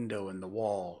Gothic window in the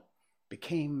wall,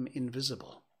 became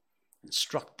invisible, and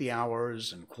struck the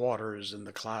hours and quarters in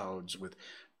the clouds with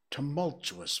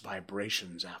tumultuous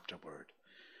vibrations afterward,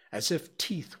 as if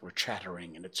teeth were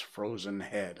chattering in its frozen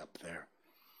head up there.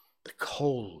 The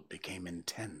cold became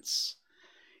intense.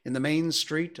 In the main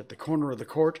street, at the corner of the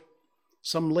court,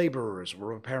 some laborers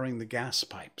were repairing the gas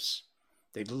pipes.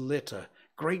 They lit a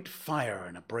great fire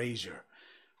in a brazier,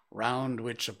 round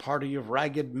which a party of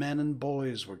ragged men and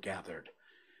boys were gathered,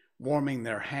 warming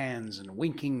their hands and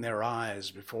winking their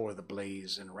eyes before the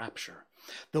blaze in rapture.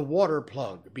 The water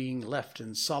plug being left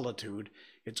in solitude,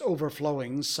 its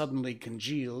overflowing suddenly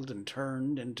congealed and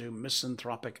turned into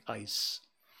misanthropic ice.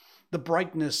 The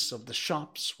brightness of the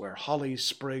shops, where holly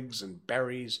sprigs and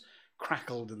berries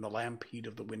crackled in the lamp heat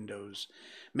of the windows,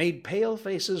 made pale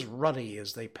faces ruddy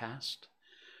as they passed.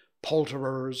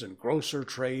 Poulterers and grocer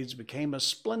trades became a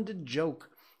splendid joke,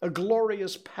 a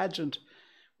glorious pageant,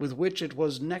 with which it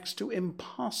was next to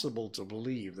impossible to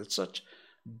believe that such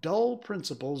dull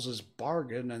principles as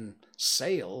bargain and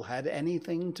sale had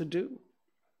anything to do.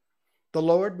 The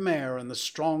Lord Mayor, in the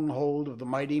stronghold of the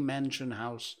mighty mansion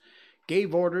house,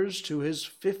 gave orders to his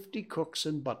 50 cooks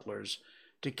and butlers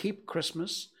to keep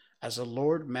Christmas as a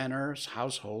Lord Mayor's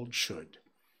household should,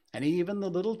 and even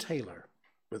the little tailor,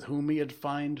 with whom he had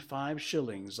fined 5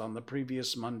 shillings on the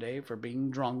previous Monday for being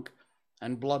drunk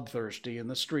and bloodthirsty in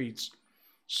the streets,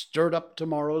 stirred up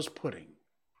tomorrow's pudding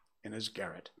in his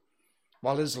garret,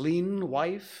 while his lean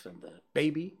wife and the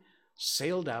baby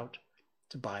sailed out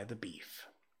to buy the beef.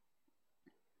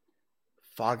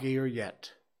 Foggier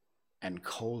yet, and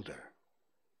colder,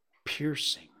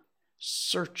 piercing,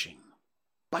 searching,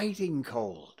 biting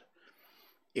cold.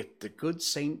 If the good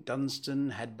St.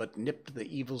 Dunstan had but nipped the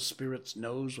evil spirit's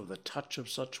nose with a touch of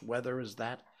such weather as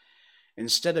that,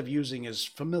 instead of using his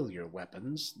familiar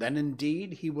weapons, then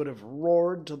indeed he would have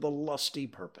roared to the lusty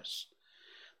purpose.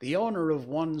 The owner of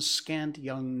one scant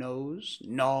young nose,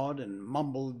 gnawed and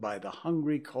mumbled by the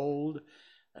hungry cold,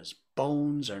 as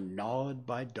bones are gnawed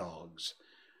by dogs,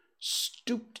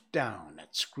 stooped down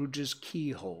at Scrooge's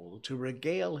keyhole to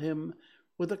regale him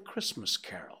with a Christmas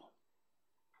carol.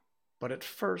 But at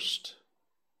first,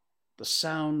 the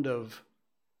sound of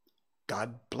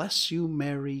 "God bless you,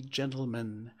 merry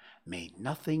gentlemen, may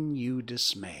nothing you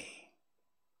dismay."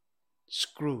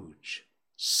 Scrooge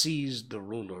seized the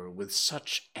ruler with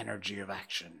such energy of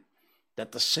action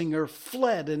that the singer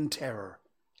fled in terror,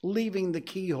 leaving the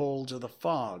keyhole to the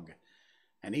fog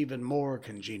and even more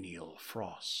congenial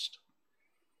frost.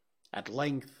 At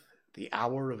length, the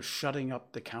hour of shutting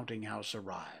up the counting-house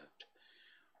arrived.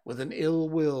 With an ill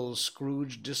will,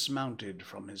 Scrooge dismounted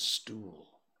from his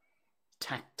stool,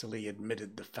 tactily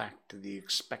admitted the fact to the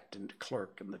expectant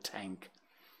clerk in the tank,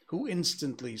 who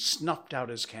instantly snuffed out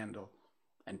his candle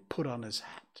and put on his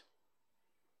hat.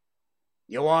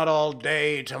 "You want all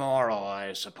day tomorrow,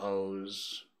 I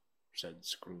suppose," said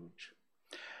Scrooge.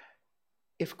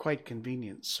 "If quite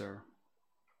convenient, sir."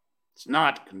 "It's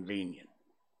not convenient,"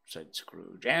 said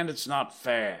Scrooge, "and it's not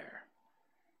fair.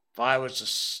 If I was to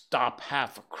stop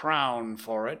half a crown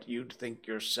for it, you'd think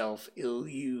yourself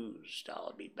ill-used,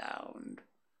 I'll be bound."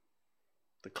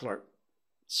 The clerk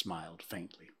smiled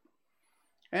faintly.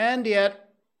 "And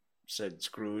yet," said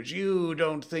Scrooge, "you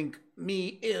don't think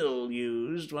me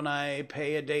ill-used when I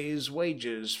pay a day's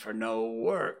wages for no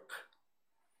work."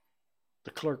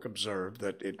 The clerk observed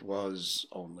that it was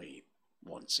only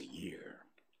once a year.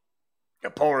 "A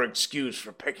poor excuse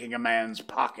for picking a man's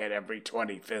pocket every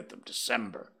 25th of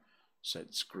December,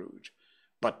 said Scrooge,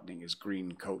 buttoning his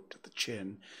green coat to the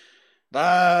chin.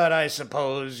 "But I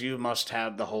suppose you must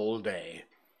have the whole day.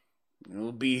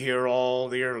 You'll be here all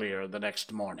the earlier the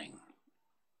next morning."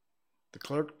 The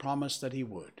clerk promised that he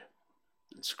would,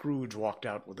 and Scrooge walked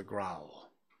out with a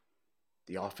growl.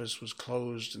 The office was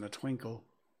closed in a twinkle,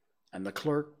 and the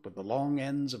clerk, with the long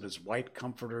ends of his white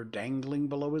comforter dangling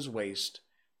below his waist,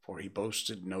 for he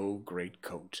boasted no great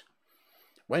coat,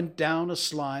 went down a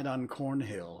slide on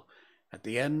Cornhill at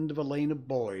the end of a lane of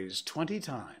boys 20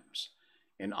 times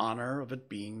in honor of it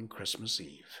being Christmas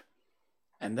Eve,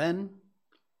 and then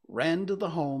ran to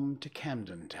the home to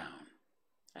Camden Town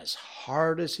as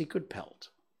hard as he could pelt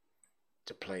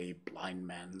to play blind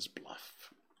man's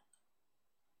bluff.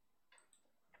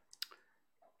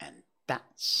 And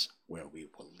that's where we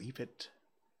will leave it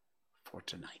for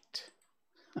tonight.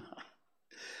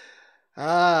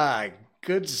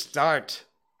 Good start.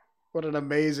 What an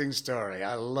amazing story.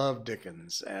 I love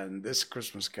Dickens, and this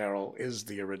Christmas Carol is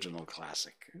the original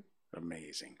classic.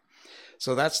 Amazing.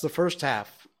 So that's the first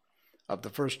half of the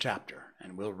first chapter,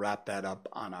 and we'll wrap that up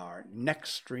on our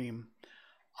next stream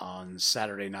on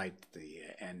Saturday night, the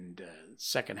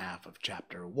second half of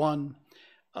chapter 1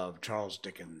 of Charles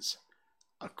Dickens'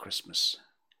 A Christmas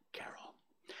Carol.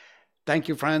 Thank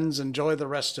you, friends. Enjoy the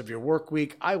rest of your work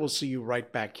week. I will see you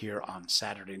right back here on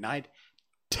Saturday night,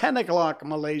 10 o'clock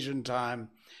Malaysian time.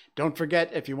 Don't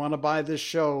forget, if you want to buy this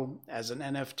show as an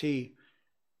NFT,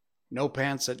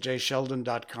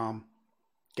 nopants@jsheldon.com.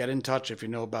 Get in touch if you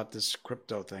know about this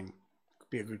crypto thing. Could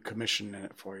be a good commission in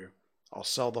it for you. I'll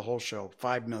sell the whole show,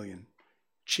 5 million.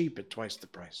 Cheap at twice the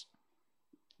price.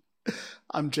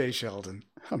 I'm Jay Sheldon.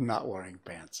 I'm not wearing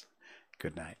pants.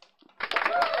 Good night.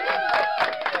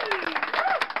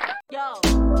 Yo.